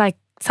guess it's like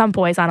some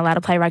boys aren't allowed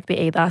to play rugby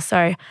either,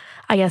 so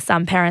I guess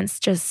some parents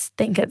just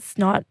think it's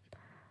not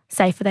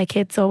safe for their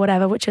kids or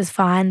whatever, which is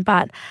fine.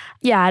 But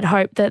yeah, I'd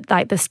hope that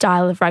like the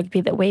style of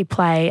rugby that we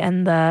play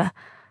and the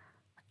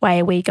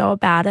way we go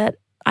about it,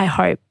 I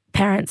hope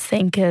parents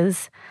think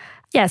is,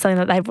 yeah, something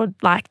that they would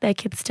like their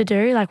kids to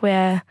do. Like,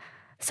 we're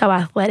so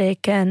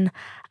athletic and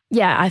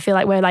yeah, I feel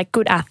like we're like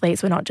good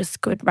athletes. We're not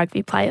just good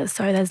rugby players.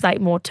 So there's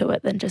like more to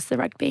it than just the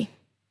rugby.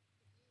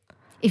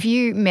 If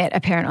you met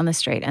a parent on the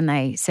street and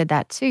they said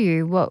that to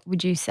you, what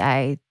would you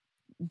say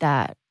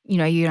that,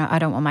 I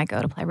don't want my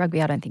girl to play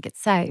rugby, I don't think it's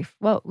safe.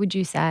 What would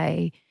you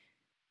say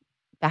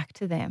back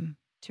to them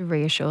to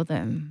reassure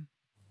them?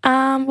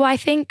 Well, I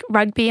think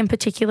rugby in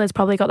particular has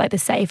probably got like the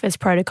safest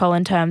protocol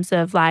in terms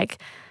of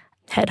like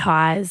head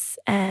highs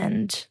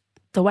and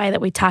the way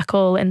that we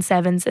tackle in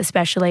sevens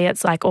especially,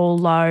 it's like all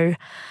low.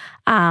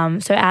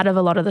 So out of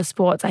a lot of the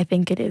sports, I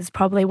think it is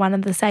probably one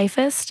of the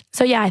safest.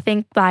 So yeah, I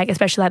think like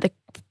especially like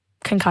the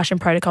concussion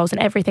protocols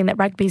and everything that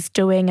rugby's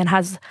doing and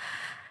has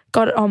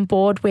got it on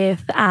board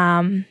with,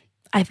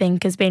 I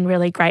think has been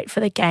really great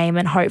for the game,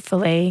 and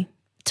hopefully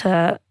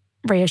to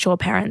reassure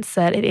parents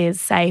that it is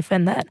safe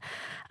and that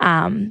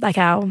like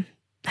our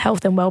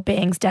health and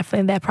well-being is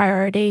definitely their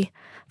priority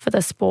for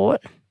the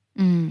sport.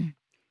 Mm.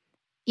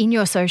 In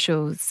your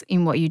socials,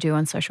 in what you do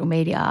on social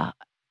media,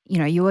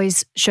 you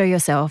always show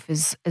yourself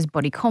as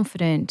body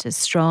confident, as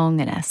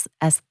strong and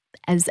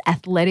as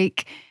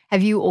athletic.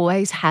 Have you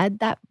always had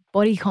that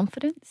body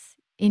confidence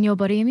in your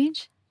body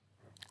image?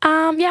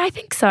 Yeah, I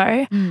think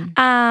so.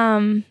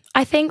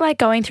 I think like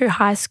going through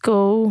high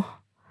school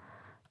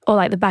or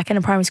like the back end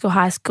of primary school,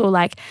 high school,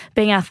 like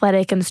being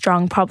athletic and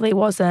strong probably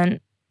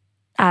wasn't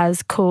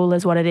as cool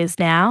as what it is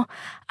now.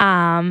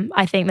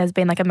 I think there's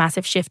been like a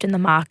massive shift in the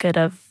market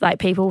of like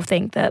people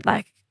think that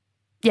like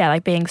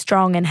being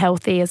strong and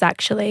healthy is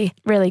actually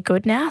really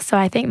good now. So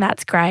I think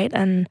that's great.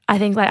 And I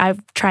think like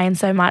I've trained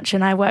so much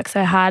and I work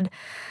so hard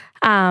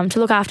to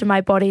look after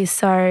my body.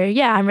 So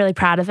yeah, I'm really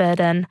proud of it.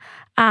 And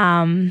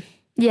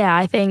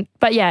I think,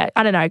 but yeah,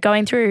 I don't know,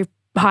 going through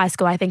high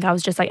school, I think I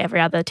was just like every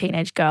other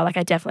teenage girl. Like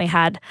I definitely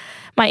had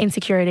my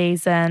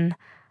insecurities. And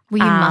were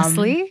you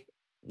muscly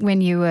when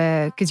you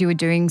were, because you were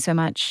doing so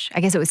much, I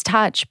guess it was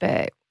touch,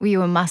 but were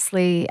you a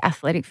muscly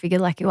athletic figure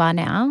like you are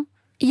now?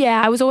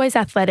 Yeah, I was always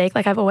athletic.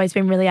 Like I've always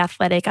been really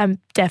athletic. I'm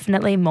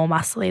definitely more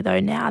muscly though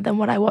now than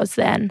what I was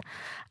then,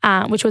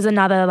 which was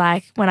another,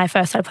 like when I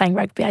first started playing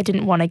rugby, I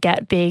didn't want to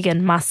get big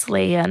and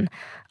muscly, and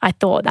I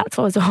thought that's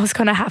what was always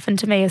going to happen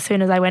to me. As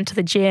soon as I went to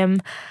the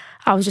gym,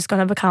 I was just going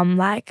to become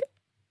like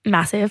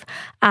massive,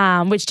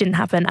 which didn't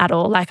happen at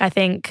all. Like I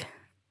think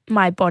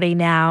my body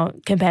now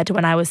compared to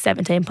when I was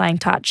 17 playing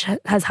touch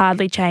has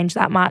hardly changed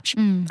that much.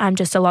 I'm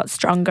just a lot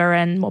stronger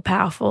and more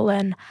powerful,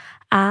 and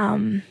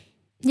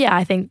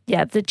I think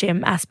the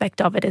gym aspect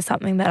of it is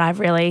something that I've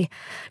really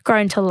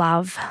grown to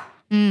love.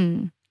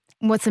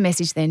 What's the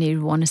message then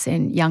you'd want to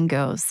send young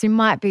girls who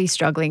might be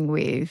struggling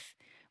with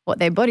what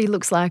their body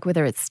looks like,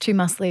 whether it's too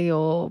muscly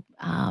or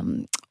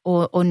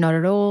not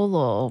at all,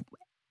 or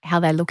how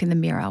they look in the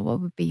mirror?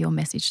 What would be your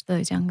message to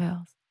those young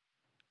girls?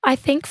 I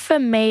think for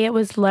me it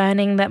was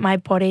learning that my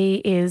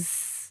body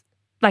is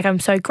like I'm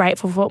so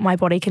grateful for what my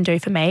body can do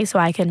for me. So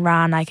I can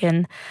run, I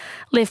can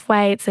lift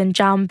weights and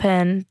jump,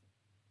 and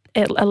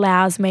it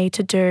allows me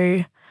to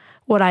do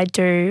what I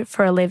do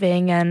for a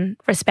living and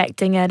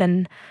respecting it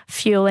and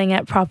fueling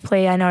it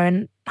properly. I know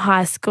in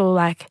high school,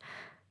 like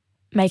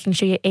making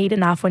sure you eat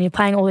enough when you're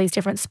playing all these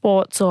different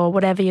sports or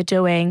whatever you're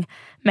doing,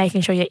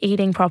 making sure you're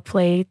eating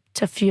properly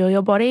to fuel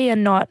your body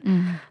and not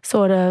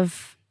sort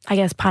of, I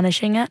guess,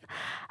 punishing it.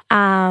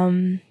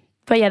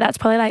 But yeah, that's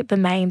probably like the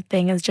main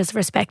thing, is just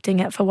respecting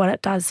it for what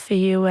it does for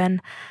you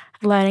and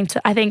learning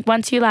to, I think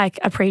once you like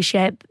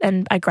appreciate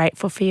and are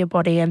grateful for your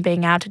body and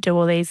being able to do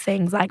all these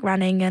things like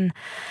running and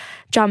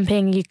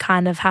jumping, you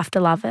kind of have to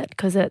love it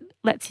because it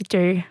lets you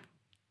do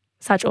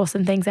such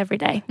awesome things every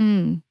day.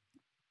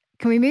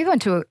 Can we move on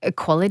to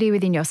equality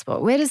within your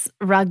sport? Where does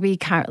rugby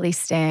currently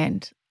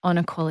stand on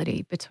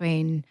equality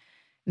between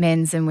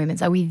men's and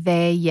women's? Are we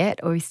there yet,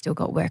 or we still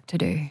got work to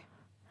do?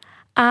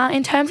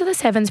 In terms of the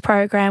sevens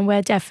program,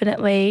 we're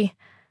definitely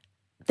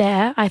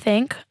there, I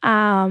think.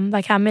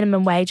 Like our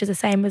minimum wage is the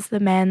same as the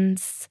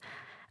men's,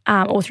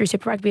 all through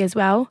Super Rugby as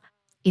well.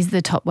 Is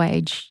the top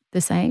wage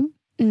the same?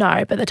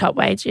 No, but the top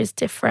wage is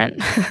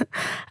different.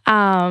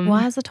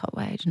 Why is the top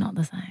wage not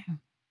the same?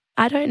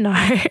 I don't know.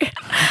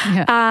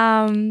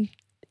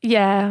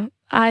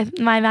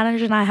 My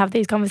manager and I have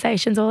these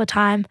conversations all the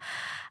time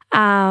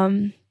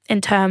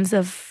in terms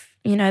of,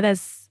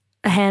 there's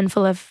a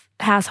handful of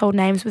household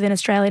names within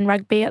Australian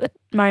rugby at the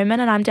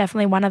moment, and I'm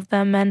definitely one of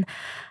them, and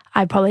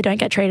I probably don't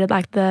get treated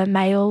like the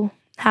male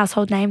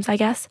household names, I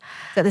guess.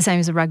 Is that the same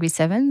as the rugby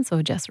sevens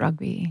or just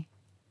rugby?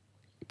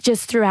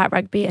 Just throughout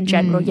rugby in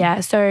general, yeah.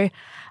 So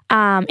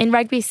in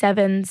rugby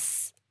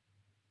sevens,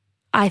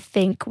 I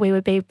think we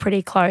would be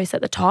pretty close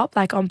at the top,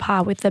 like on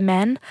par with the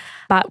men.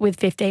 But with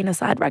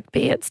 15-a-side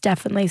rugby, it's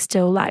definitely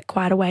still like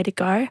quite a way to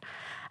go.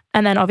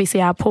 And then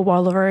obviously our pool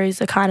wallaroos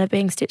are kind of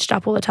being stitched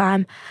up all the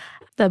time.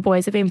 The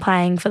boys have been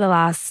playing for the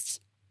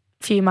last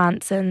few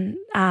months, and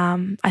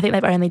I think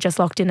they've only just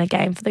locked in a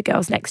game for the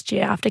girls next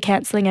year after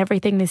cancelling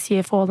everything this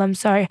year for them.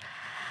 So,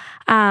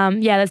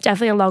 there's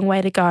definitely a long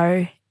way to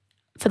go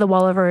for the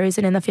Wallaroos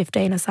and in the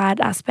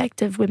 15-a-side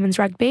aspect of women's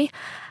rugby.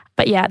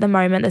 But yeah, at the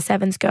moment, the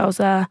sevens girls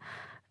are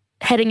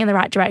heading in the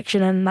right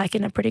direction and like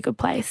in a pretty good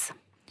place.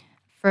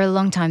 For a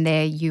long time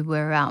there, you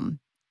were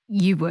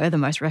the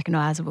most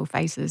recognisable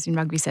faces in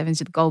rugby sevens,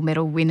 with gold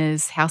medal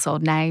winners,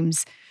 household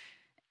names,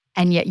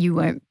 and yet you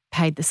weren't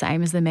paid the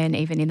same as the men,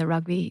 even in the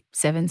rugby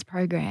sevens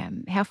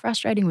program. How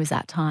frustrating was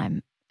that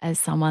time as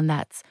someone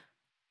that's,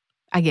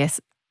 I guess,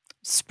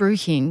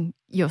 spruiking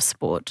your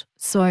sport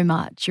so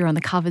much? You're on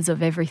the covers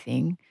of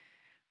everything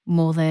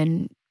more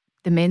than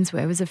the men's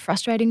were. Was it a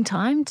frustrating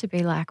time to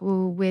be like,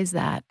 well, where's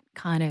that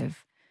kind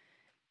of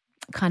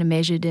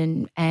measured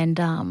and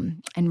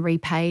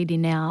repaid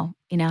in our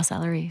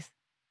salaries?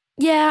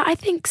 Yeah, I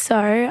think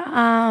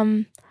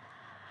so.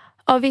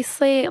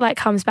 Obviously, it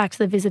comes back to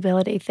the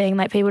visibility thing.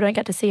 Like, people don't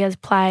get to see us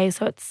play,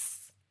 so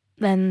it's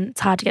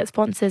hard to get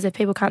sponsors if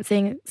people can't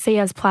see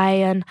us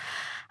play, and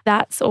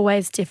that's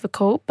always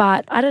difficult.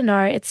 But I don't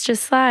know, it's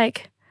just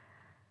like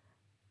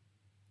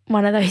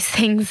one of those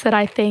things that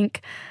I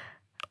think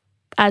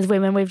as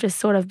women we've just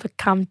sort of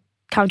come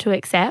to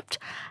accept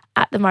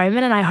at the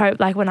moment. And I hope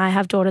when I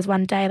have daughters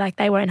one day,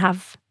 they won't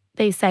have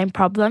these same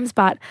problems.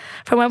 But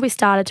from when we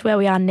started to where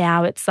we are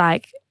now, it's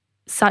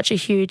such a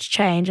huge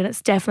change, and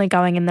it's definitely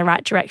going in the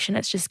right direction.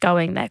 It's just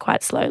going there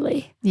quite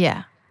slowly.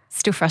 Yeah.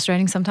 Still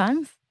frustrating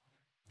sometimes?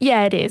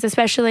 Yeah, it is.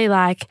 Especially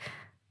I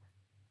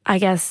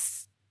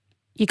guess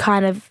you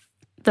kind of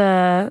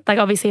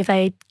obviously if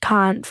they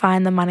can't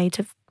find the money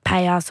to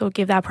pay us or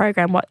give our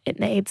program what it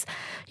needs,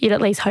 you'd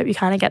at least hope you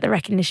kind of get the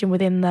recognition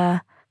within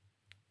the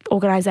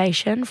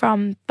organisation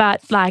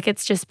but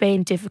it's just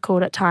been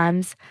difficult at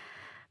times,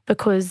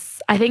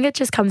 because I think it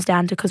just comes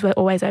down to because we're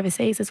always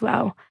overseas as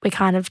well. We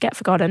kind of get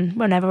forgotten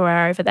whenever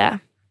we're over there.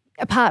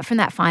 Apart from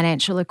that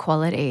financial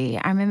equality,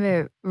 I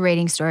remember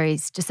reading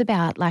stories just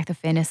about the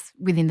fairness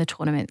within the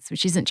tournaments,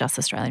 which isn't just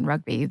Australian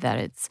rugby, that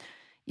it's,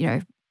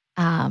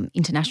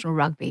 international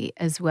rugby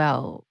as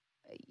well.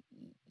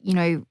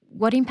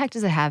 What impact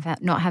does it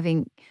have not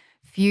having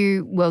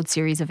few World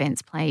Series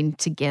events playing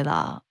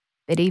together?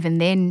 But even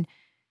then,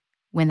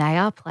 when they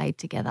are played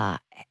together,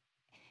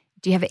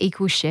 do you have an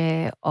equal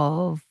share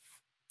of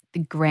the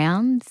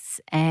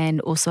grounds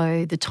and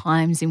also the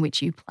times in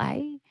which you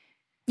play?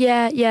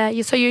 Yeah.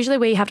 So usually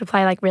we have to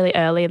play really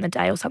early in the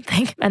day or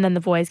something, and then the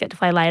boys get to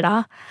play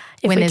later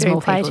if when we there's do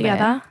more play people together.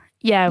 There.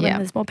 Yeah, when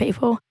there's more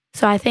people.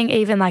 So I think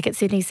even at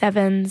Sydney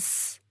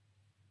Sevens,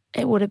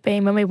 it would have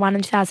been when we won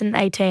in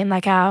 2018,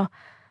 our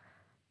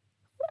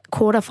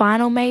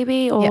quarter-final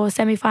maybe or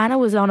semi-final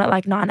was on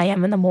at 9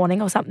 a.m. in the morning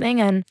or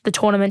something, and the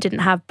tournament didn't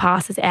have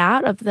passes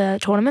out of the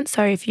tournament.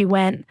 So if you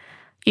went,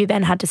 you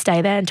then had to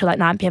stay there until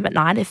 9 p.m. at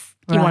night if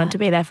you wanted to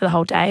be there for the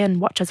whole day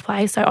and watch us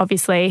play. So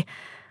obviously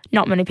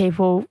not many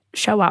people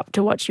show up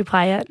to watch you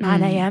play at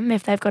 9 a.m.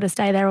 if they've got to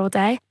stay there all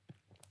day.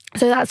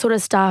 So that sort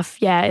of stuff,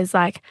 is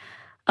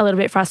a little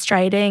bit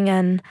frustrating.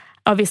 And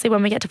obviously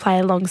when we get to play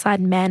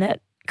alongside men,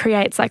 it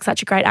creates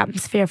such a great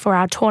atmosphere for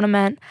our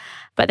tournament.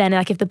 But then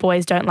like if the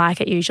boys don't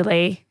like it,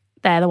 usually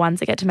they're the ones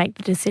that get to make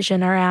the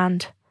decision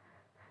around,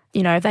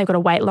 you know, if they've got to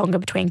wait longer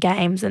between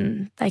games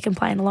and they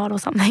complain a lot or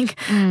something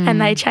and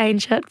they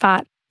change it.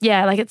 But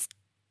yeah, like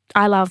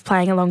I love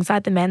playing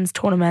alongside the men's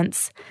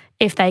tournaments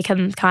if they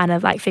can kind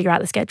of like figure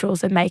out the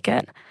schedules and make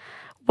it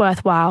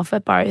worthwhile for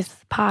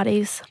both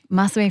parties.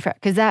 Must have been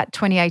because that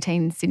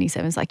 2018 Sydney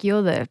Sevens, like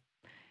you're the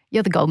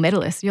gold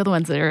medalist. You're the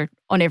ones that are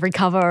on every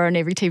cover and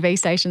every TV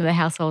station of the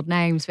household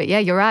names. But yeah,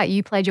 you're right.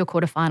 You played your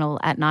quarterfinal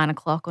at 9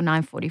 o'clock or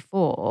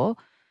 9:44.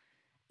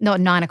 Not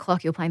 9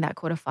 o'clock, you're playing that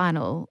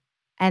quarterfinal.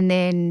 And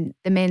then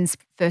the men's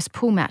first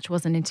pool match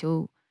wasn't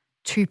until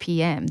 2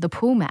 p.m. The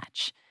pool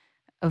match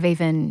of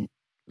even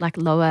like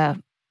lower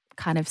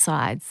kind of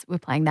sides were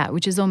playing that,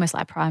 which is almost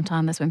like prime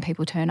time. That's when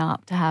people turn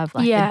up to have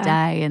like the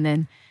day and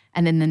then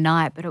the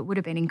night. But it would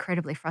have been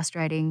incredibly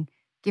frustrating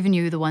given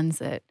you the ones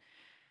that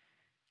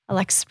are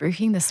like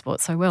spooking the sport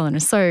so well and are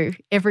so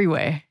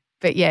everywhere.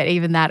 But yeah,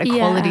 even that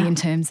equality in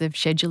terms of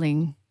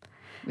scheduling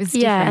was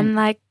different. Yeah, and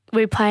like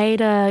we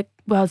played a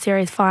World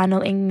Series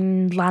final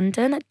in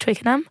London at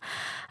Twickenham,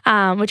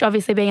 which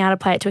obviously being able to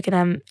play at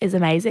Twickenham is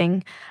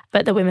amazing.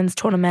 But the women's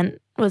tournament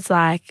was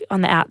like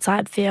on the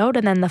outside field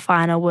and then the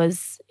final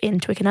was in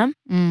Twickenham.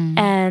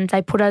 And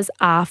they put us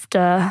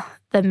after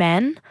the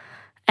men.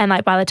 And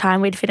like by the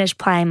time we'd finished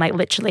playing, like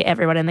literally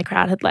everyone in the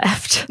crowd had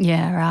left.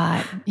 Yeah,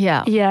 right.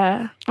 Yeah.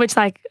 Yeah. Which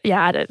like,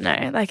 yeah, I don't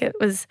know. Like it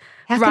was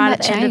right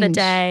at the end of the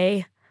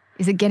day.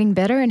 Is it getting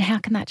better and how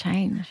can that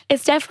change?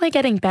 It's definitely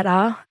getting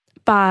better.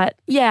 But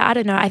yeah, I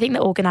don't know. I think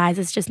the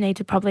organisers just need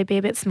to probably be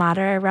a bit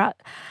smarter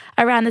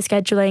around the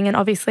scheduling and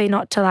obviously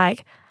not to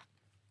like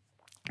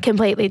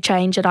completely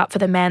change it up for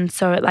the men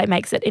so it like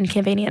makes it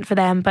inconvenient for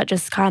them, but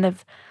just kind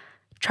of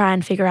try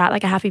and figure out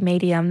like a happy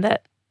medium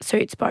that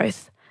suits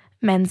both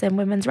men's and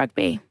women's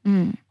rugby.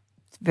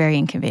 It's very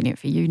inconvenient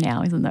for you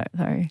now, isn't it,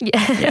 though?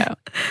 Yeah.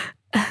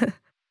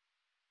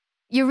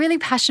 You're really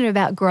passionate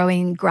about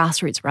growing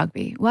grassroots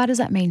rugby. Why does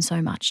that mean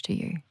so much to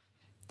you?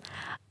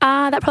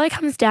 That probably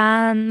comes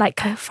down like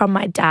from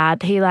my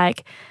dad. He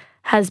like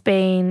has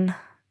been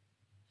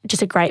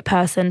just a great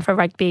person for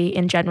rugby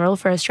in general,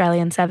 for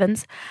Australian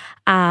Sevens.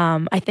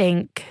 I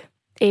think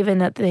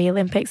even at the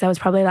Olympics, there was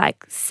probably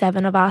like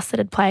 7 of us that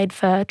had played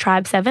for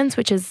Tribe Sevens,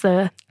 which is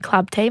the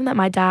club team that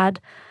my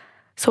dad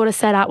sort of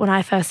set up when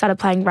I first started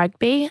playing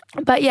rugby.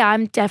 But yeah,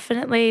 I'm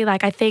definitely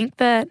like, I think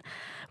that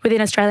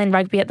within Australian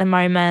rugby at the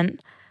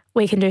moment,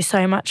 we can do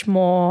so much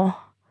more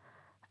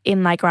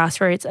in like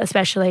grassroots,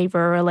 especially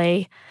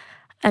rurally,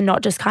 and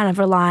not just kind of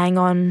relying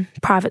on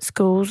private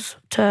schools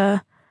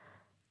to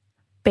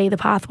be the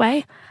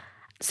pathway.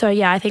 So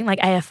yeah, I think like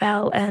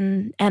AFL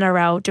and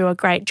NRL do a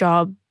great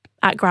job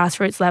at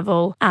grassroots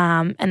level,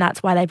 and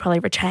that's why they probably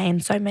retain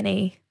so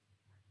many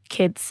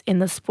kids in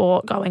the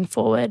sport going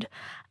forward.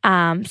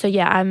 So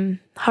yeah,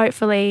 I'm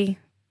hopefully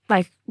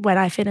like when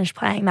I finish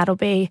playing, that'll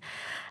be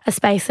a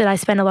space that I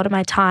spend a lot of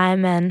my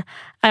time. And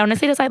I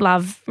honestly just like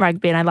love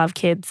rugby and I love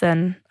kids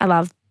and I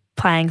love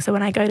playing. So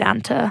when I go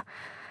down to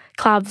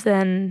clubs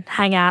and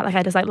hang out, like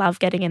I just like love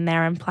getting in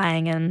there and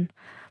playing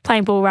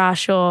bull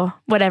rush or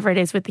whatever it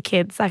is with the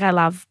kids. Like I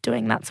love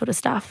doing that sort of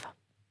stuff.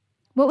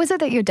 What was it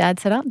that your dad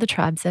set up, the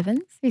Tribe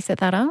Sevens? He set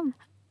that up?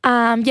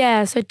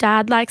 Yeah, so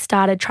Dad like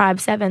started Tribe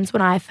Sevens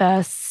when I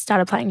first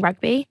started playing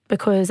rugby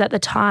because at the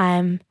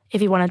time,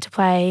 if you wanted to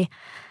play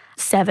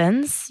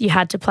sevens, you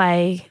had to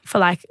play for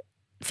like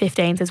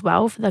 15s as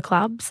well for the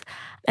clubs.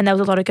 And there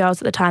was a lot of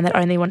girls at the time that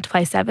only wanted to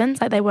play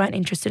sevens. Like they weren't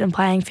interested in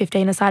playing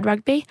 15-a-side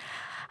rugby.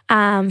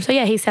 So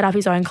yeah, he set up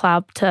his own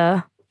club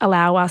to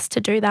allow us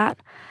to do that.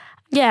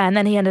 Yeah, and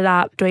then he ended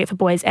up doing it for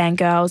boys and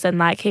girls, and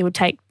like he would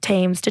take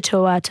teams to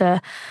tour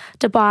to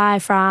Dubai,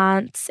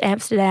 France,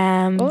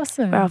 Amsterdam.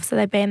 Awesome. Where else have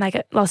they been? Like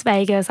at Las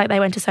Vegas. Like they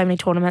went to so many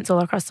tournaments all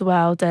across the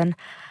world, and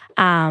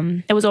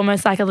it was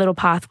almost like a little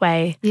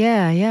pathway.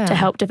 To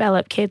help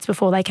develop kids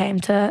before they came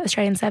to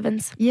Australian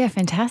Sevens. Yeah,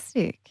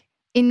 fantastic.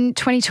 In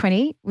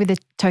 2020, with the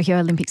Tokyo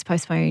Olympics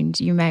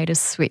postponed, you made a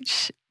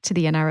switch to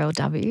the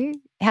NRLW.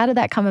 How did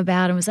that come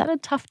about, and was that a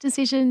tough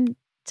decision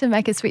to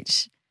make a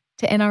switch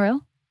to NRL?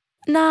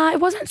 No, it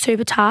wasn't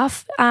super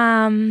tough.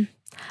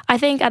 I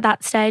think at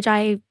that stage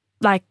I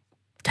like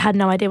had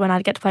no idea when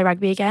I'd get to play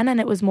rugby again, and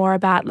it was more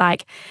about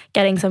like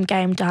getting some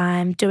game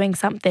time, doing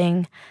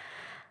something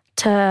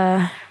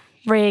to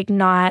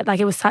reignite.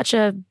 Like it was such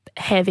a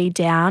heavy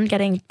down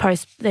getting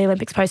the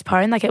Olympics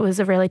postponed. Like it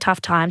was a really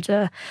tough time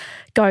to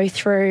go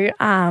through.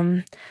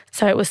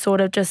 So it was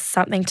sort of just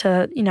something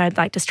to, you know,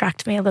 like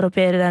distract me a little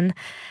bit and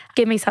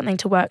give me something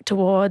to work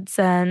towards.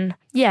 And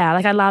yeah,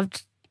 like I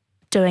loved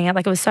doing it.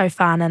 Like it was so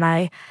fun and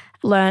I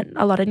learnt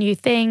a lot of new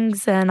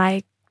things and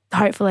I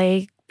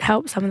hopefully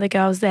helped some of the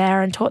girls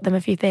there and taught them a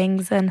few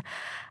things. And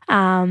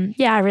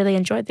yeah, I really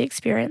enjoyed the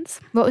experience.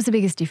 What was the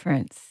biggest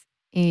difference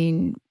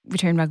in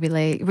Return Rugby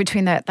League,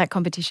 between that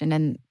competition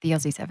and the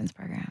Aussie Sevens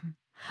program?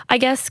 I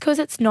guess because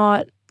it's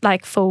not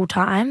like full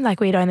time, like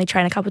we'd only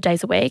train a couple of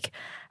days a week.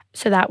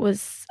 So that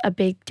was a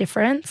big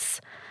difference.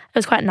 It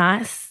was quite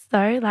nice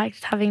though, like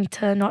having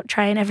to not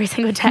train every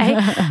single day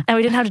and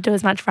we didn't have to do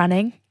as much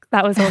running.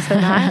 that was also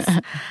nice.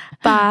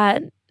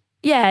 But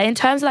yeah, in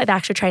terms of like the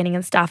actual training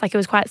and stuff, like it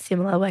was quite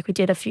similar. Like we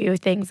did a few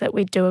things that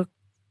we do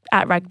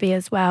at rugby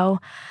as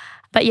well.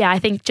 But yeah, I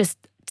think just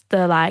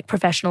the like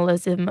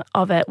professionalism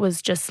of it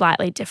was just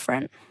slightly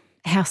different.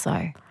 How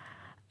so?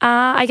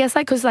 I guess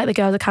like because like the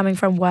girls are coming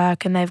from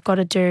work and they've got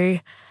to do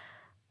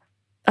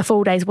a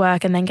full day's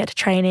work and then get to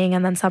training,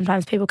 and then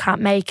sometimes people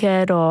can't make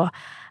it, or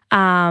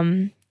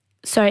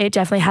so it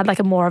definitely had like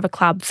a more of a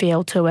club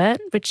feel to it,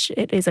 which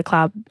it is a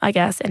club, I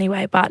guess,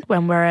 anyway. But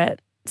when we're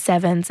at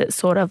Sevens, it's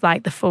sort of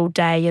like the full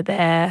day you're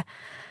there,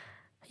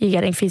 you're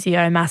getting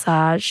physio,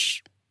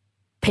 massage,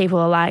 people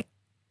are like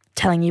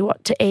telling you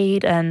what to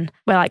eat, and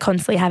we're like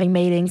constantly having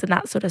meetings and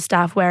that sort of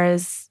stuff.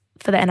 Whereas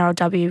for the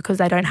NRLW, because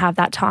they don't have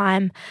that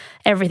time,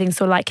 everything's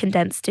sort of like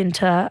condensed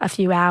into a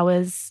few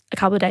hours, a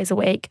couple of days a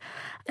week,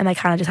 and they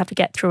kind of just have to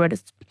get through it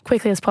as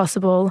quickly as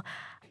possible.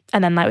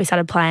 And then like we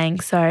started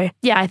playing. So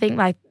yeah, I think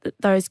like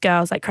those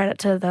girls, like credit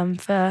to them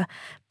for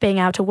being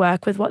able to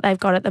work with what they've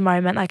got at the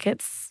moment. Like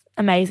it's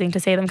amazing to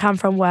see them come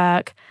from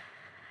work,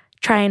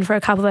 train for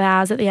a couple of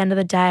hours at the end of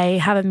the day,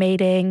 have a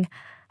meeting,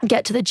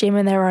 get to the gym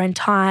in their own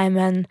time,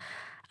 and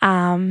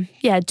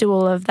do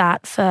all of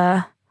that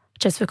for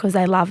just because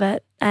they love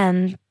it.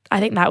 And I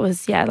think that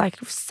was, like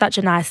such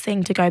a nice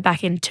thing to go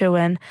back into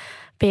and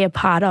be a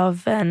part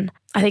of. And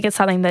I think it's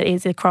something that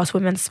is across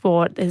women's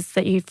sport, is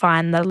that you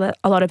find that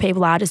a lot of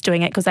people are just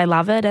doing it because they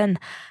love it, and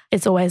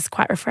it's always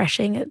quite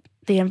refreshing,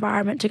 the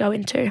environment to go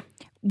into.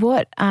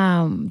 What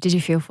did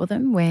you feel for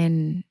them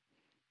when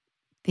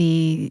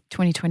the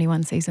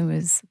 2021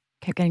 season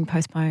kept getting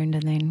postponed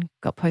and then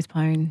got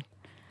postponed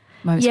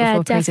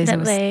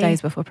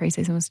days before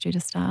pre-season was due to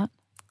start?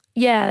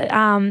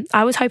 Yeah,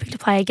 I was hoping to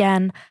play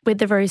again with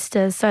the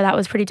Roosters, so that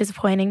was pretty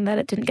disappointing that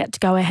it didn't get to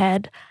go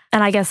ahead.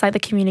 And I guess like the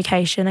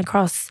communication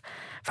across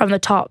from the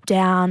top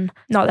down,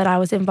 not that I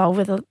was involved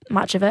with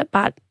much of it,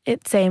 but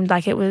it seemed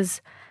like it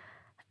was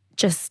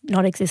just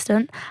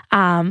non-existent,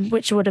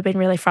 which would have been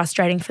really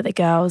frustrating for the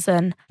girls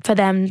and for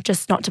them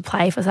just not to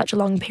play for such a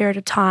long period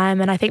of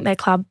time. And I think their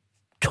club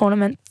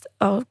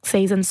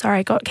season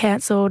got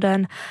cancelled,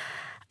 and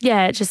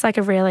yeah, it's just like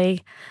a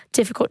really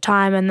difficult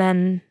time. And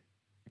then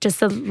just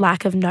the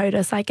lack of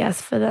notice, I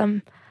guess, for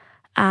them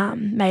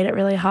made it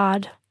really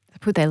hard. They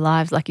put their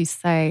lives, like you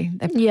say.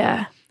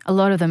 A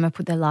lot of them have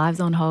put their lives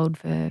on hold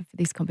for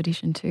this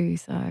competition too.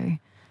 So,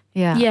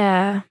 yeah.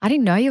 Yeah. I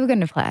didn't know you were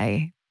going to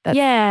play.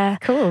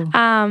 That's cool.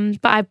 But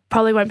I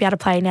probably won't be able to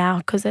play now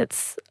because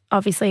it's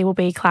obviously will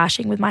be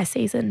clashing with my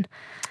season.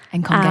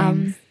 And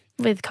Games.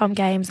 With Com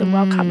Games and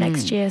World Cup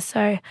next year.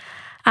 So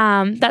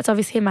that's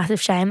obviously a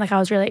massive shame. Like I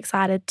was really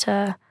excited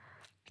to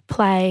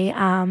play.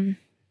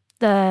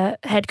 The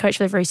head coach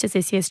for the Roosters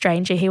this year,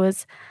 Stranger, he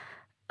was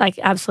like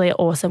absolutely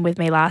awesome with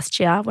me last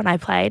year when I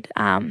played.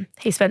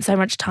 He spent so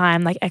much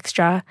time like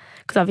extra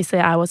because obviously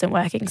I wasn't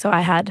working, so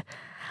I had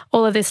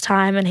all of this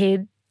time, and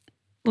he'd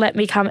let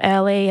me come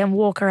early and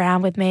walk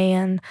around with me,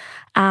 and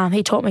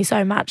he taught me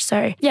so much.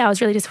 So yeah, I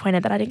was really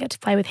disappointed that I didn't get to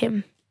play with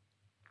him.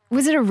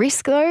 Was it a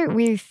risk though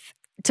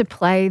to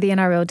play the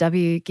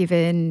NRLW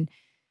given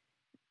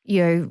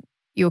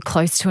you're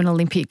close to an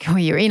Olympic, or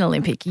you're in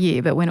Olympic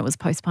year, but when it was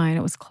postponed,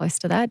 it was close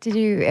to that? Did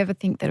you ever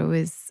think that it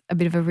was a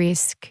bit of a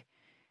risk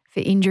for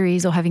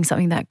injuries or having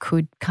something that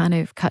could kind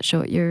of cut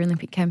short your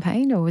Olympic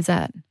campaign, or was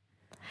that?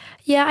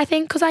 Yeah, I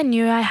think because I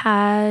knew I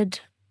had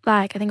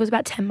I think it was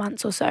about 10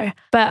 months or so.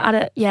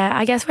 But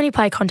I guess when you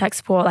play contact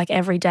sport, like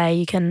every day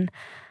you can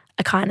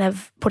kind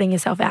of putting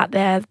yourself out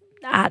there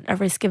at a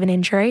risk of an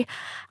injury.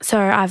 So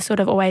I've sort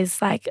of always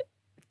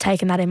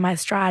taken that in my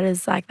stride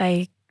as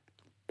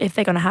if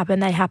they're going to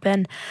happen, they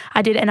happen.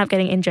 I did end up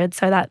getting injured,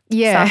 so that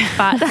sucked.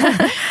 But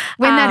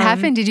when that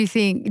happened, did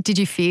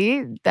you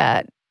fear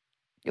that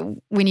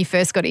when you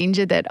first got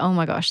injured that, oh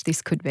my gosh,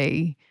 this could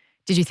be,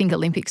 did you think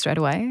Olympics straight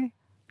away?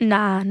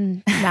 Nah,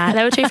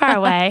 they were too far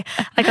away.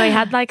 We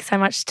had so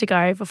much to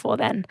go before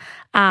then.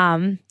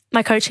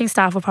 My coaching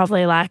staff were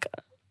probably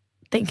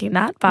thinking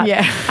that, but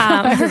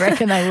I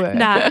reckon they were.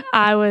 Nah,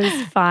 I was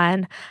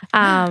fine.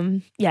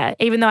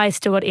 Even though I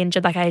still got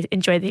injured, I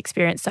enjoyed the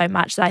experience so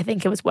much that I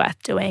think it was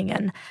worth doing.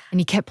 And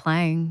you kept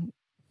playing.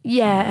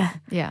 Yeah.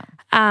 Yeah.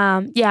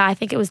 I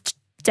think it was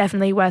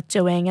definitely worth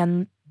doing,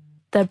 and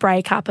the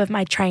breakup of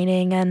my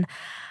training and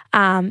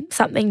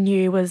something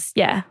new was,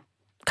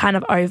 kind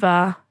of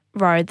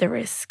overrode the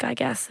risk, I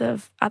guess,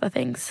 of other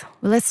things.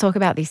 Well, let's talk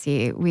about this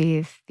year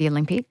with the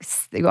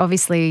Olympics. There were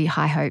obviously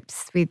high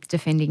hopes with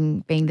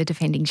being the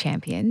defending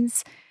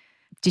champions.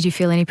 Did you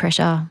feel any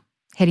pressure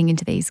heading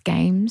into these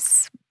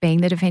games,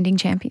 being the defending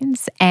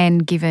champions?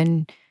 And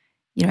given,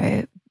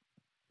 the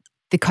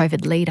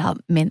COVID lead up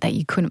meant that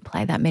you couldn't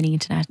play that many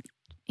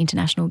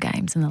international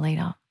games in the lead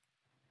up.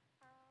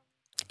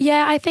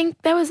 Yeah, I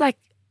think there was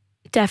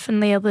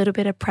definitely a little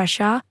bit of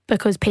pressure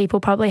because people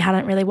probably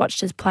hadn't really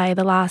watched us play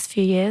the last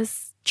few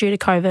years due to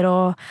COVID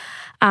or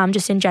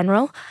just in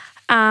general.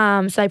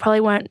 So they probably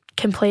weren't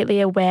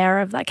completely aware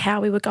of how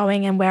we were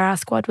going and where our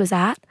squad was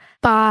at.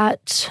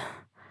 But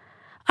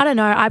I don't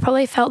know, I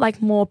probably felt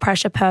more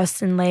pressure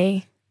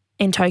personally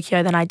in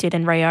Tokyo than I did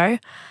in Rio.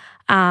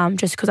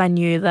 just because I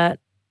knew that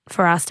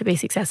for us to be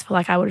successful,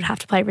 like I would have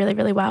to play really,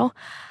 really well.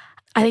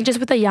 I think just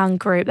with the young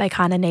group, they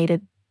kind of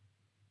needed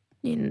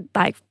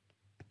like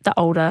the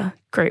older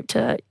group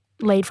to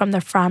lead from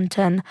the front,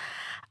 and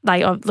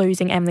like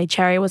losing Emily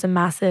Cherry was a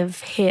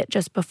massive hit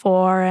just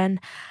before, and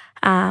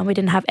we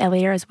didn't have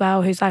Elia as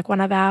well, who's like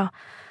one of our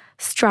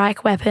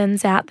strike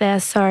weapons out there.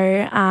 So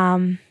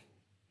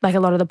like a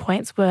lot of the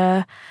points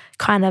were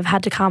kind of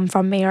had to come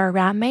from me or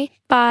around me.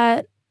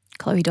 But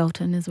Chloe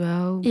Dalton as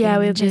well. Yeah,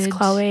 we missed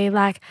Chloe.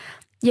 Like,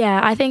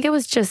 yeah, I think it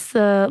was just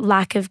the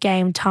lack of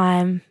game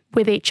time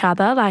with each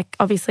other. Like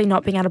obviously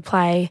not being able to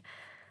play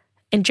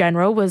in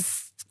general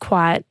was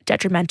quite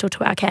detrimental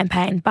to our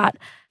campaign. But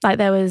like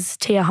there was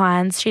Tia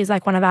Hines, she's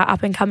like one of our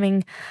up and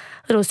coming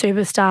little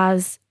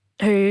superstars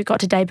who got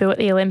to debut at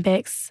the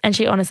Olympics, and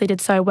she honestly did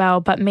so well.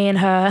 But me and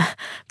her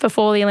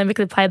before the Olympics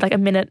had played like a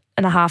minute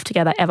and a half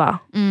together ever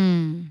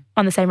on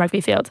the same rugby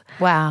field.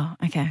 Wow,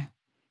 okay.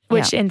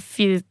 Which if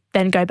you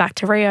then go back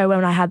to Rio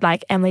when I had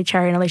like Emily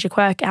Cherry and Alicia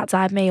Quirk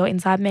outside me or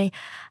inside me,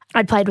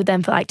 I'd played with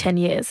them for like 10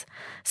 years.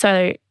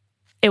 So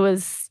it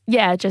was,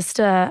 just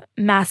a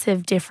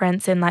massive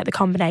difference in like the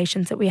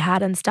combinations that we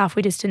had and stuff.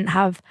 We just didn't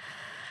have,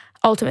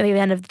 ultimately at the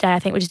end of the day, I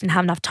think we just didn't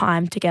have enough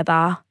time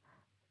together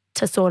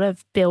to sort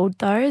of build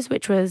those,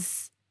 which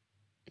was,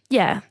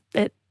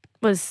 it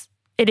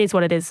is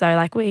what it is. So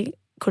like we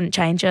couldn't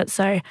change it.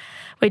 So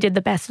we did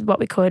the best of what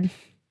we could.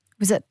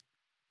 Was it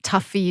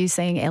tough for you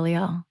seeing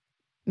Elia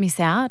miss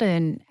out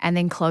and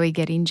then Chloe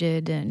get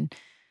injured and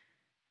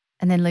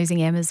then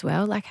losing Em as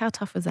well? Like how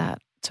tough was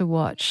that to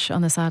watch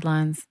on the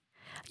sidelines?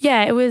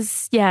 Yeah, it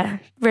was,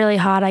 really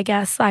hard, I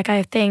guess. Like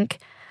I think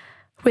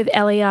with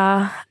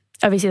Elia,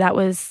 obviously that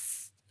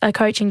was a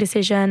coaching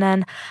decision,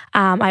 and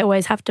I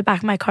always have to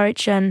back my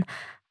coach and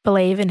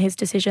believe in his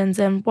decisions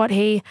and what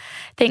he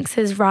thinks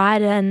is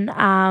right.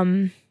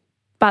 And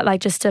but like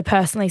just to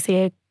personally see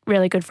a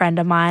really good friend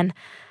of mine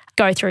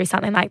go through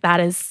something like that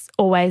is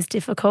always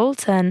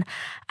difficult. And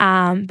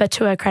but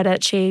to her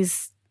credit,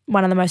 she's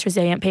one of the most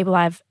resilient people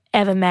I've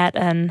ever met.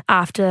 And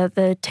after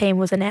the team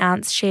was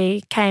announced,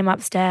 she came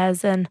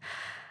upstairs and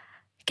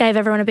gave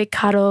everyone a big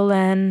cuddle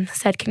and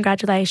said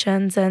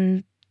congratulations.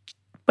 And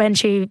when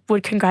she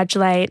would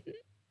congratulate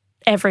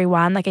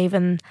everyone, like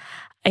even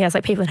I guess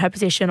like people in her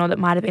position or that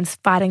might have been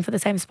fighting for the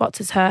same spots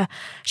as her,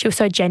 she was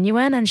so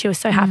genuine and she was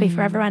so happy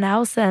for everyone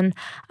else. And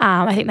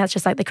I think that's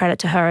just like the credit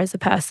to her as a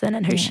person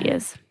and who she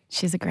is.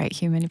 She's a great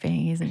human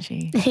being, isn't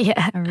she?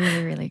 Yeah. A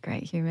really, really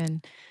great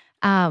human.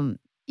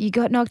 You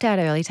got knocked out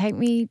early. Take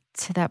me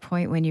to that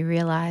point when you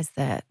realised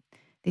that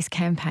this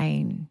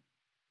campaign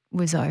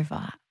was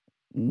over.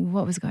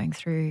 What was going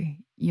through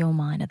your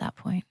mind at that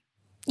point?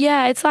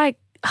 Yeah, it's like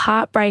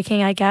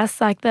heartbreaking, I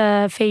guess. Like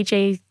the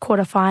Fiji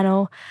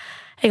quarterfinal,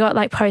 it got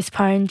like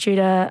postponed due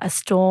to a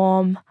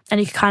storm, and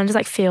you could kind of just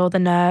like feel the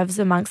nerves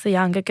amongst the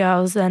younger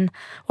girls or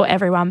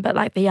everyone, but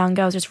like the young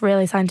girls just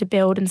really starting to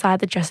build inside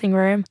the dressing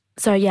room.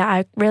 So yeah,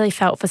 I really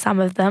felt for some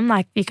of them.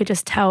 Like you could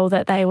just tell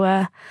that they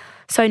were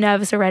so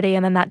nervous already,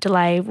 and then that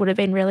delay would have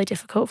been really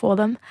difficult for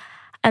them.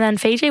 And then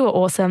Fiji were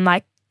awesome.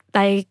 Like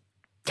they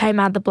came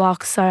out of the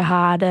blocks so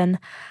hard and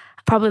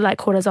probably like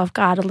caught us off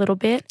guard a little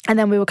bit. And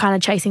then we were kind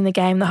of chasing the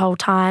game the whole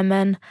time.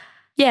 And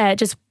it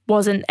just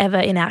wasn't ever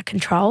in our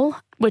control,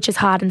 which is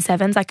hard in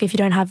sevens. Like if you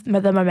don't have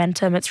the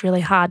momentum, it's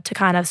really hard to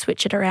kind of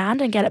switch it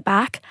around and get it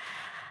back.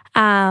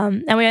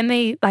 And we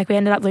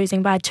ended up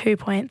losing by 2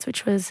 points,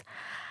 which was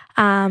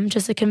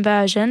just a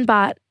conversion.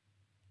 But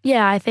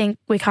I think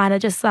we kind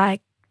of just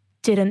like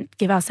didn't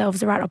give ourselves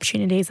the right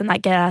opportunities and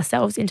like get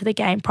ourselves into the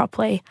game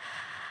properly.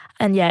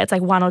 And it's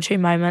like 1 or 2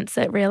 moments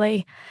that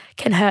really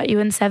can hurt you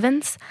in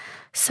sevens.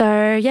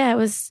 So it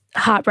was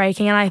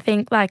heartbreaking. And I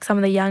think like some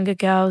of the younger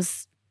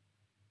girls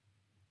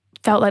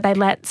felt like they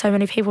let so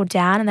many people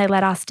down, and they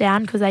let us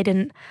down because they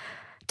didn't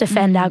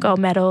defend our gold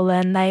medal,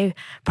 and they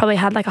probably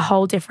had like a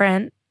whole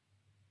different,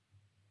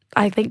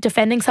 I think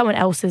defending someone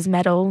else's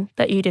medal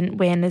that you didn't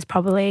win is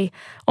probably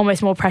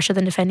almost more pressure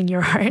than defending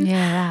your own.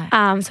 Yeah,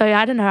 right. So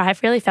I don't know,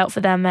 I've really felt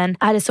for them, and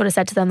I just sort of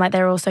said to them like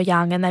they're all so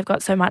young and they've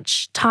got so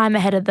much time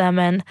ahead of them,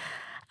 and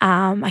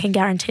I can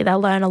guarantee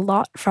they'll learn a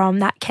lot from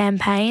that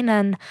campaign,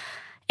 and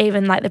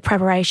even like the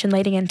preparation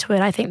leading into it,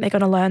 I think they're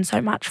going to learn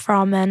so much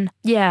from. And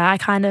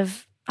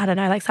I don't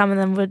know, like some of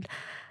them would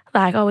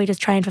like, we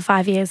just trained for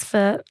 5 years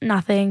for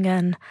nothing.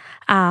 And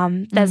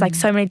there's like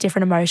so many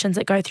different emotions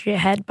that go through your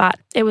head. But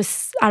it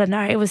was, I don't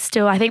know, it was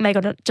still, I think they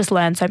got to just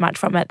learn so much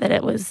from it that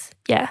it was,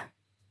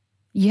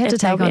 You had to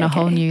take on a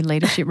whole new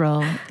leadership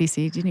role this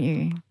year, didn't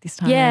you, this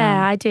time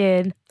around? I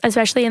did,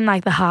 especially in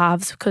like the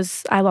halves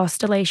because I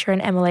lost Alicia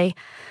and Emily.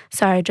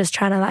 So just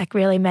trying to like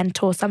really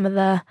mentor some of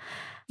the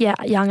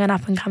young and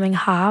up and coming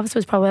halves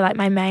was probably like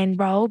my main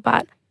role.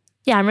 But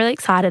I'm really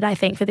excited, I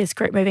think, for this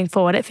group moving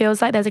forward. It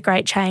feels like there's a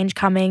great change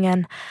coming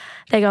and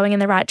they're going in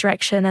the right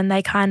direction, and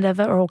they kind of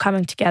are all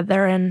coming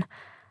together, and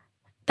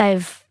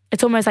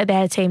it's almost like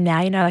their team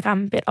now, like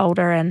I'm a bit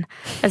older and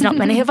there's not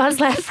many of us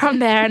left from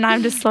there, and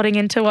I'm just slotting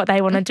into what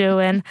they want to do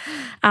and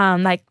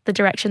like the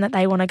direction that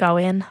they want to go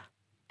in.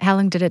 How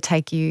long did it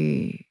take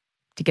you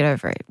to get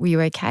over it? Were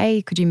you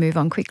okay? Could you move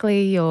on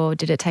quickly, or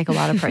did it take a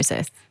while to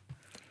process?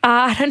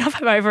 I don't know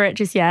if I'm over it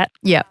just yet.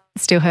 Yeah,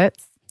 still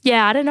hurts?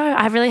 Yeah, I don't know.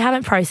 I really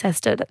haven't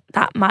processed it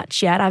that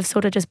much yet. I've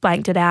sort of just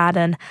blanked it out,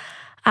 and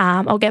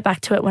I'll get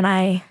back to it when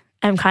I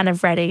am kind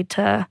of ready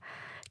to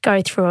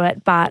go through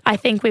it. But I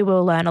think we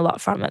will learn a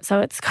lot from it, so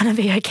it's going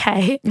to be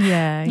okay.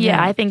 Yeah,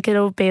 I think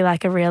it'll be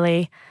like a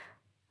really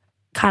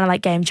kind of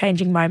like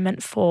game-changing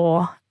moment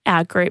for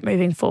our group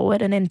moving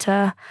forward and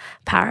into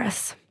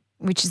Paris.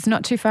 Which is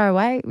not too far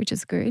away, which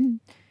is good.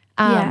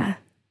 Yeah.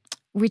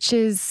 Which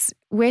is,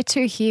 where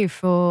to here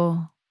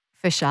for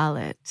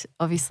Charlotte?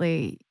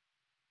 Obviously,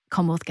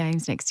 Commonwealth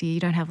Games next year. You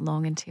don't have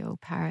long until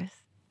Paris.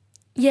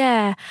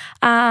 Yeah.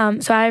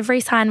 So I've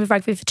re-signed with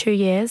rugby for 2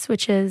 years,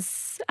 which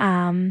is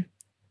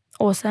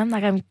awesome.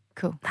 Like, I'm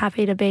cool,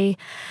 happy to be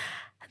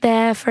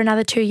there for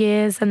another 2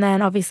 years, and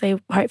then obviously,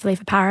 hopefully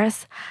for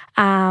Paris.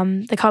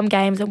 The Com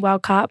Games and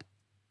World Cup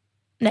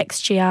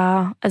next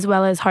year, as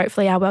well as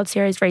hopefully our World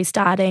Series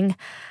restarting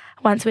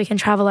once we can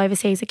travel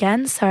overseas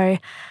again. So,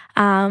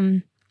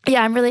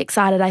 yeah, I'm really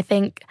excited. I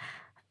think,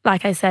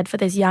 like I said, for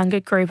this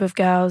younger group of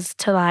girls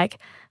to like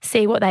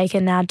see what they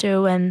can now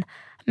do and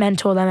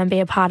mentor them and be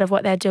a part of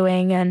what they're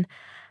doing, and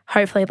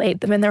hopefully lead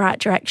them in the right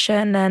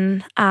direction,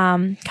 and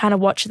kind of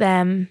watch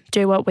them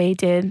do what we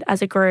did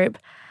as a group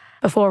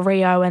before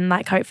Rio, and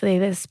like hopefully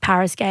this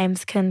Paris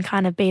Games can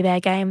kind of be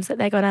their games that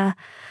they're going to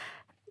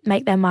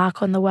make their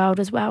mark on the world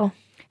as well.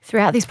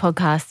 Throughout this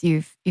podcast,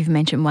 you've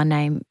mentioned one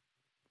name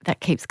that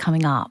keeps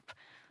coming up,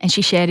 and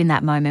she shared in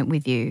that moment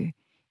with you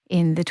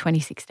in the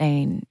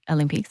 2016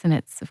 Olympics, and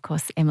it's, of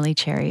course, Emily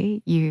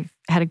Cherry. You've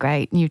had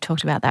you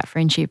talked about that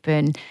friendship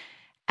and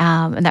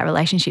that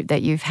relationship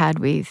that you've had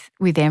with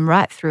them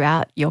right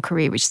throughout your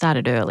career, which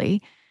started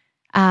early.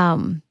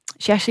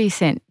 She actually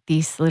sent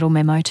this little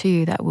memo to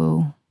you that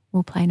we'll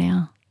play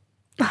now.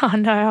 Oh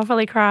no, I'll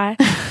probably cry.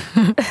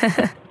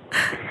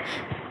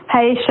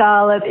 Hey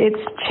Charlotte,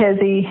 it's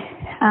Chezzy.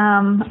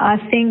 I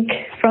think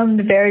from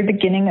the very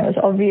beginning it was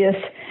obvious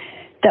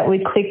that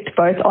we clicked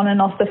both on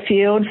and off the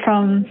field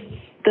from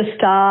the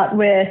start,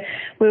 where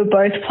we were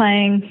both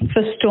playing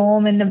for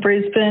Storm in the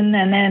Brisbane,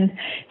 and then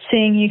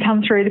seeing you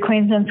come through the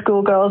Queensland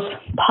Schoolgirls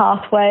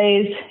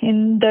pathways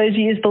in those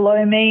years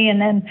below me, and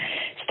then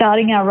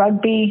starting our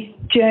rugby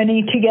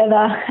journey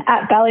together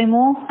at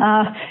Ballymore.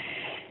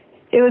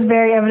 It was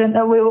very evident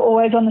that we were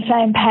always on the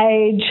same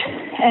page,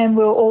 and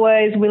we were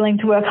always willing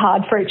to work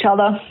hard for each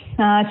other.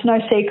 It's no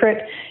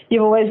secret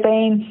you've always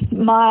been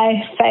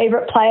my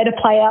favourite player to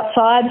play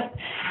outside,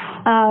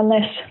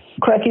 unless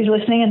Quirky's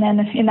listening, and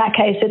then in that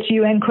case it's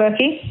you and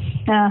Quirky.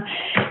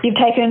 You've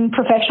taken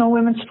professional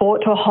women's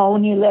sport to a whole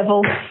new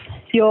level.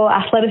 Your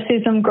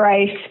athleticism,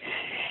 grace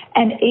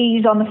and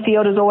ease on the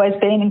field has always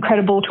been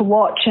incredible to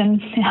watch,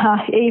 and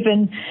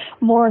even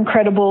more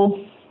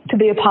incredible to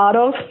be a part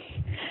of.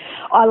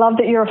 I love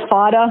that you're a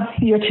fighter,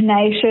 you're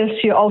tenacious,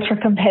 you're ultra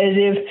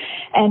competitive,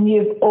 and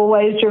you've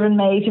always driven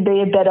me to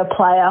be a better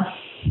player,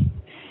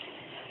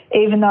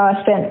 even though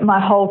I spent my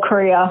whole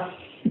career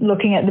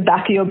looking at the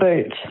back of your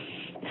boots.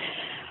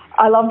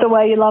 I love the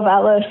way you love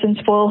Alice and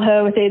spoil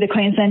her with either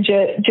Queensland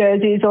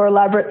jerseys or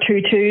elaborate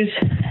tutus.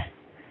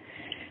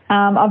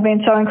 I've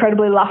been so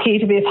incredibly lucky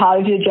to be a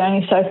part of your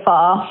journey so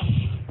far.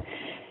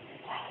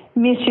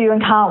 Miss you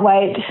and can't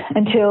wait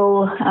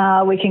until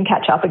we can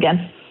catch up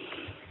again.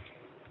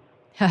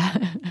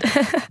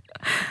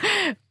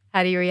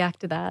 How do you react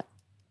to that?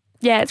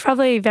 Yeah, it's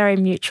probably very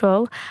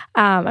mutual.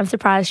 I'm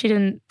surprised she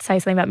didn't say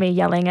something about me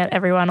yelling at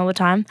everyone all the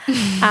time.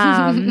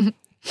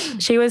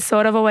 She was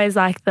sort of always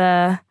like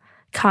the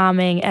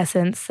calming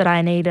essence that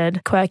I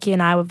needed. Quirky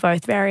and I were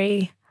both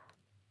very,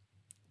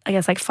 I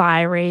guess, like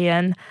fiery,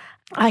 and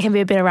I can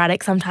be a bit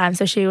erratic sometimes.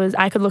 So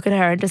I could look at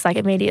her and just like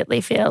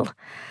immediately feel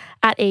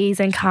at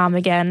ease and calm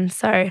again.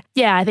 So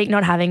yeah, I think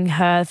not having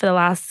her for the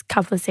last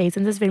couple of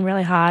seasons has been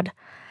really hard.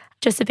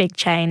 Just a big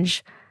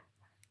change,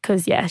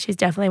 because yeah, she's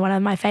definitely one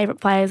of my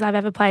favourite players I've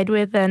ever played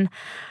with and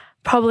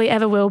probably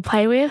ever will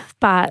play with.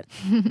 But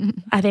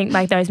I think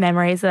like those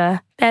memories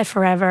are there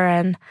forever,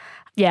 and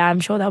yeah,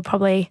 I'm sure they'll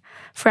probably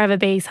forever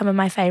be some of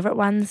my favourite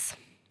ones.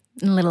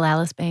 And little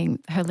Alice being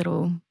her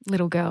little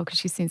girl, because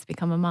she's since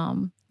become a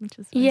mum, which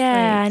is really sweet.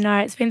 I know,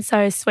 it's been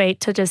so sweet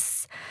to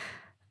just,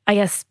 I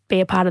guess,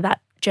 be a part of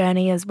that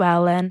journey as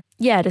well, and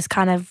yeah, just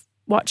kind of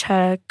watch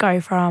her go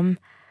from.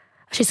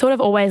 She sort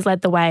of always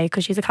led the way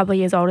because she's a couple of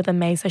years older than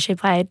me. So she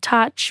played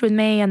touch with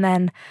me, and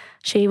then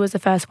she was the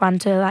first one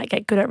to like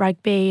get good at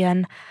rugby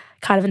and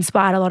kind of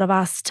inspired a lot of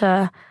us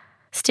to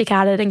stick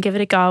at it and give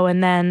it a go.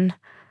 And then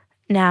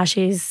now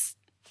she's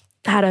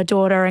had her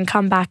daughter and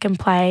come back and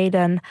played,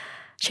 and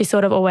she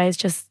sort of always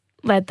just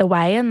led the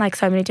way in like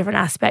so many different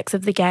aspects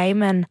of the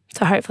game. And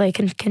so hopefully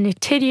can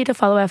continue to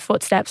follow her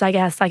footsteps, I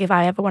guess. Like if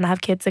I ever want to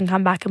have kids and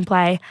come back and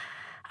play,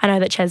 I know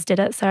that Ches did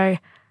it. So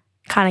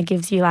kind of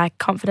gives you like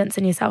confidence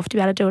in yourself to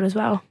be able to do it as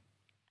well.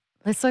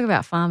 Let's talk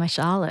about Farmer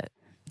Charlotte.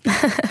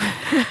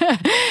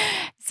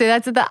 So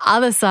that's the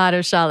other side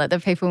of Charlotte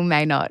that people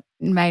may not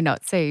may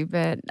not see,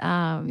 but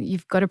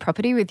you've got a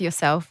property with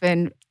yourself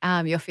and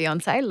your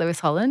fiancé, Lewis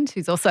Holland,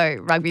 who's also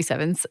Rugby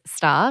Sevens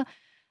star.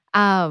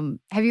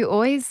 Have you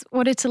always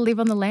wanted to live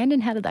on the land,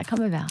 and how did that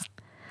come about?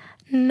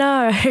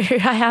 No, I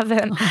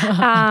haven't.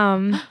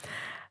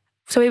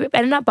 So we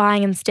ended up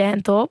buying in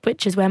Stanthorpe,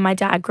 which is where my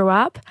dad grew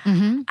up.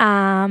 And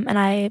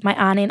my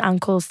auntie and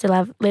uncle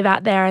still live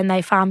out there, and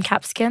they farm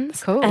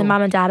capsicums. Cool. And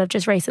mum and dad have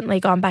just recently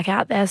gone back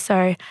out there.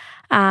 So,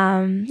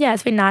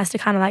 it's been nice to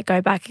kind of like go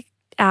back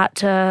out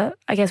to,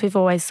 I guess we've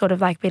always sort of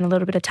like been a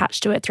little bit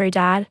attached to it through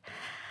dad.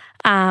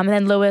 And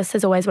then Lewis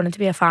has always wanted to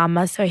be a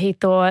farmer. So he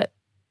thought,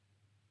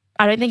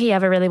 I don't think he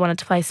ever really wanted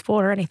to play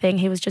sport or anything.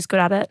 He was just good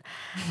at it.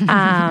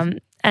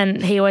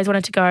 And he always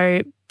wanted to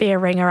go be a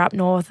ringer up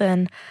north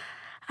and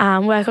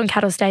work on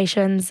cattle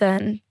stations,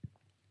 and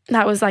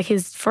that was like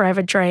his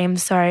forever dream.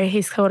 So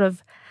he's sort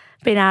of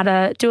been able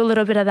to do a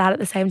little bit of that at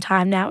the same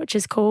time now, which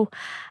is cool.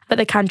 But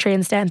the country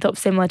in Stanthorpe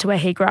similar to where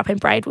he grew up in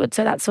Braidwood,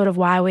 so that's sort of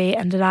why we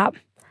ended up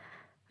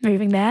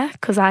moving there,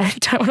 because I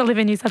don't want to live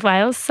in New South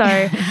Wales. So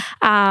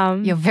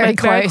you're very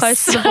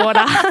close to the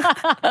border.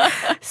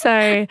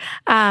 So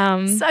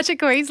such a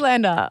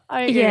Queenslander.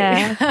 I agree.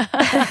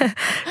 Yeah.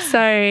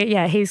 So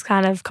yeah, he's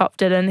kind of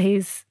copped it, and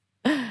he's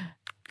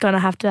going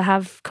to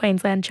have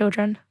Queensland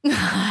children.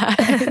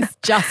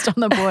 Just on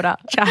the border.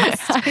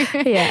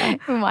 Yeah.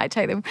 We might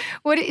take them.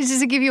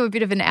 Does it give you a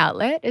bit of an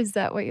outlet? Is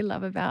that what you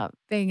love about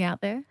being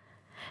out there?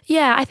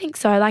 Yeah, I think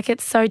so. Like,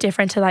 it's so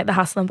different to like the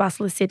hustle and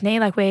bustle of Sydney.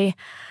 Like, we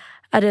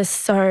are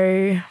just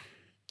so,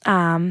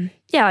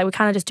 like we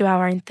kind of just do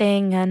our own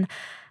thing, and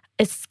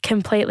it's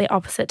completely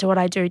opposite to what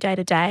I do day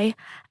to day.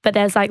 But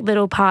there's like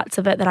little parts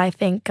of it that I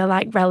think are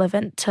like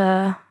relevant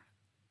to,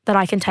 that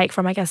I can take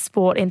from, I guess,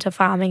 sport into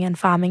farming and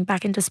farming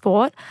back into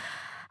sport,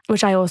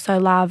 which I also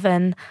love.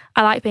 And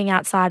I like being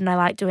outside, and I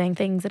like doing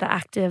things that are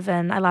active,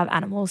 and I love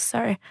animals.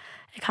 So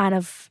it kind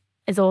of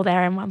is all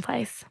there in one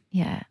place.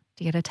 Yeah.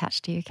 Do you get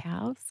attached to your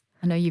cows?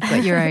 I know you've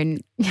got your own.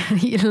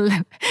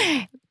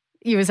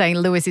 You were saying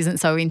Lewis isn't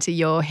so into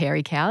your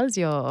hairy cows,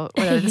 your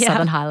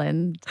Southern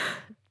Highland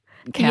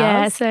cows.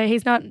 Yeah, so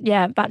he's not,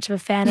 much of a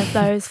fan of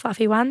those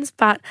fluffy ones,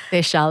 but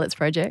they're Charlotte's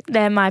project.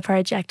 They're my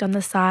project on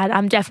the side.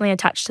 I'm definitely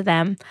attached to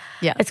them.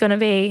 Yeah. It's going to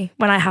be,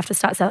 when I have to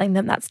start selling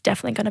them, that's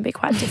definitely going to be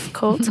quite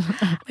difficult.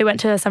 We went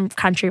to some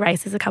country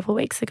races a couple of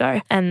weeks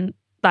ago, and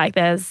like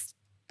there's,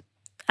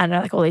 I don't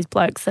know, like all these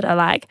blokes that are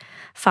like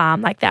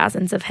farm like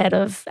thousands of head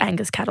of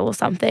Angus cattle or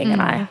something,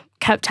 and I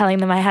kept telling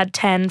them I had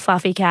 10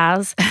 fluffy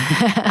cows.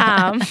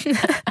 And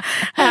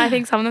I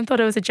think some of them thought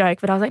it was a joke,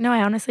 but I was like, no,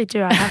 I honestly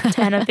do. I have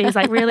 10 of these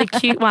like really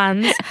cute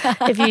ones.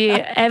 If you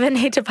ever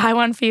need to buy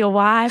one for your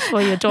wife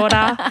or your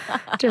daughter,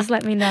 just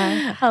let me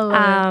know. I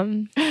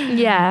love it.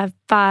 Yeah,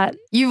 but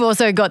you've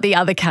also got the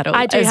other cattle.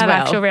 I do as have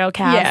well. actual real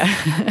cows.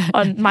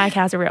 Yeah. My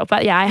cows are real,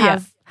 but I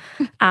have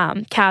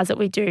cows that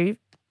we do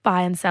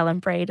buy and sell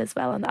and breed as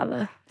well on the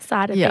other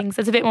side of things.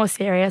 It's a bit more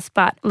serious,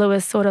 but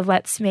Lewis sort of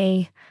lets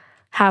me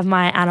have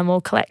my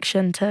animal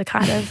collection to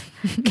kind of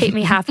keep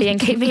me happy and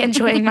keep me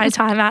enjoying my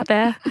time out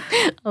there.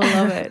 I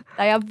love it.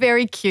 They are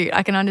very cute.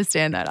 I can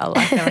understand that. I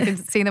like them. I can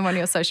see them on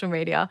your social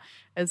media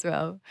as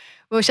well.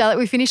 Well, Charlotte,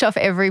 we finish off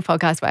every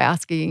podcast by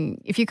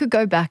asking if you could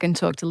go back and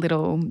talk to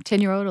little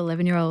 10-year-old,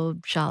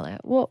 11-year-old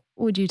Charlotte, what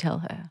would you tell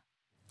her?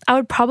 I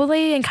would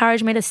probably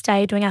encourage me to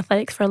stay doing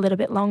athletics for a little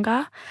bit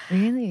longer.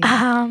 Really?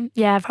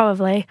 Yeah,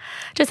 probably.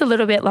 Just a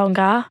little bit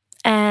longer,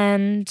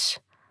 and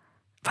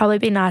probably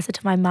be nicer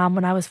to my mum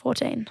when I was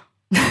 14.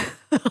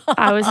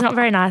 I was not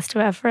very nice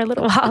to her for a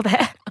little while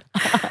there.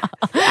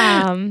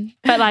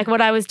 But like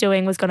what I was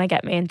doing was going to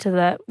get me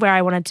into where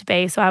I wanted to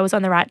be. So I was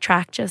on the right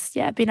track. Just,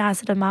 be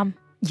nicer to mum.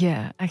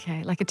 Yeah,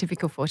 okay. Like a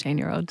typical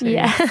 14-year-old too.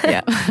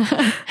 Yeah.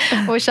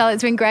 Well, Charlotte,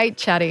 it's been great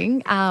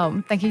chatting.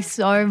 Thank you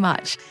so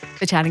much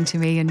for chatting to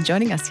me and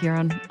joining us here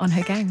on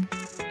Her Game.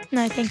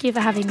 No, thank you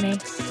for having me.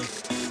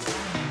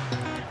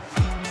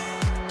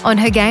 On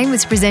Her Game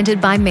was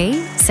presented by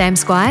me, Sam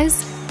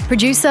Squires,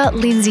 producer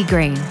Lindsay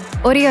Green,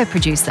 audio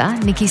producer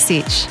Nikki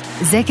Sitch,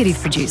 executive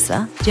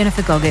producer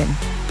Jennifer Goggin.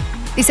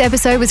 This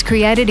episode was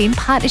created in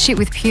partnership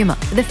with Puma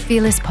for the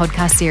Fearless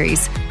podcast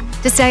series.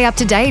 To stay up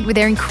to date with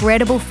their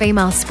incredible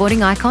female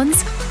sporting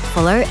icons,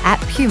 follow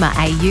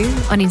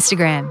 @PumaAU on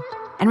Instagram.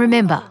 And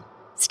remember,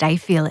 stay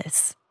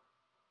fearless.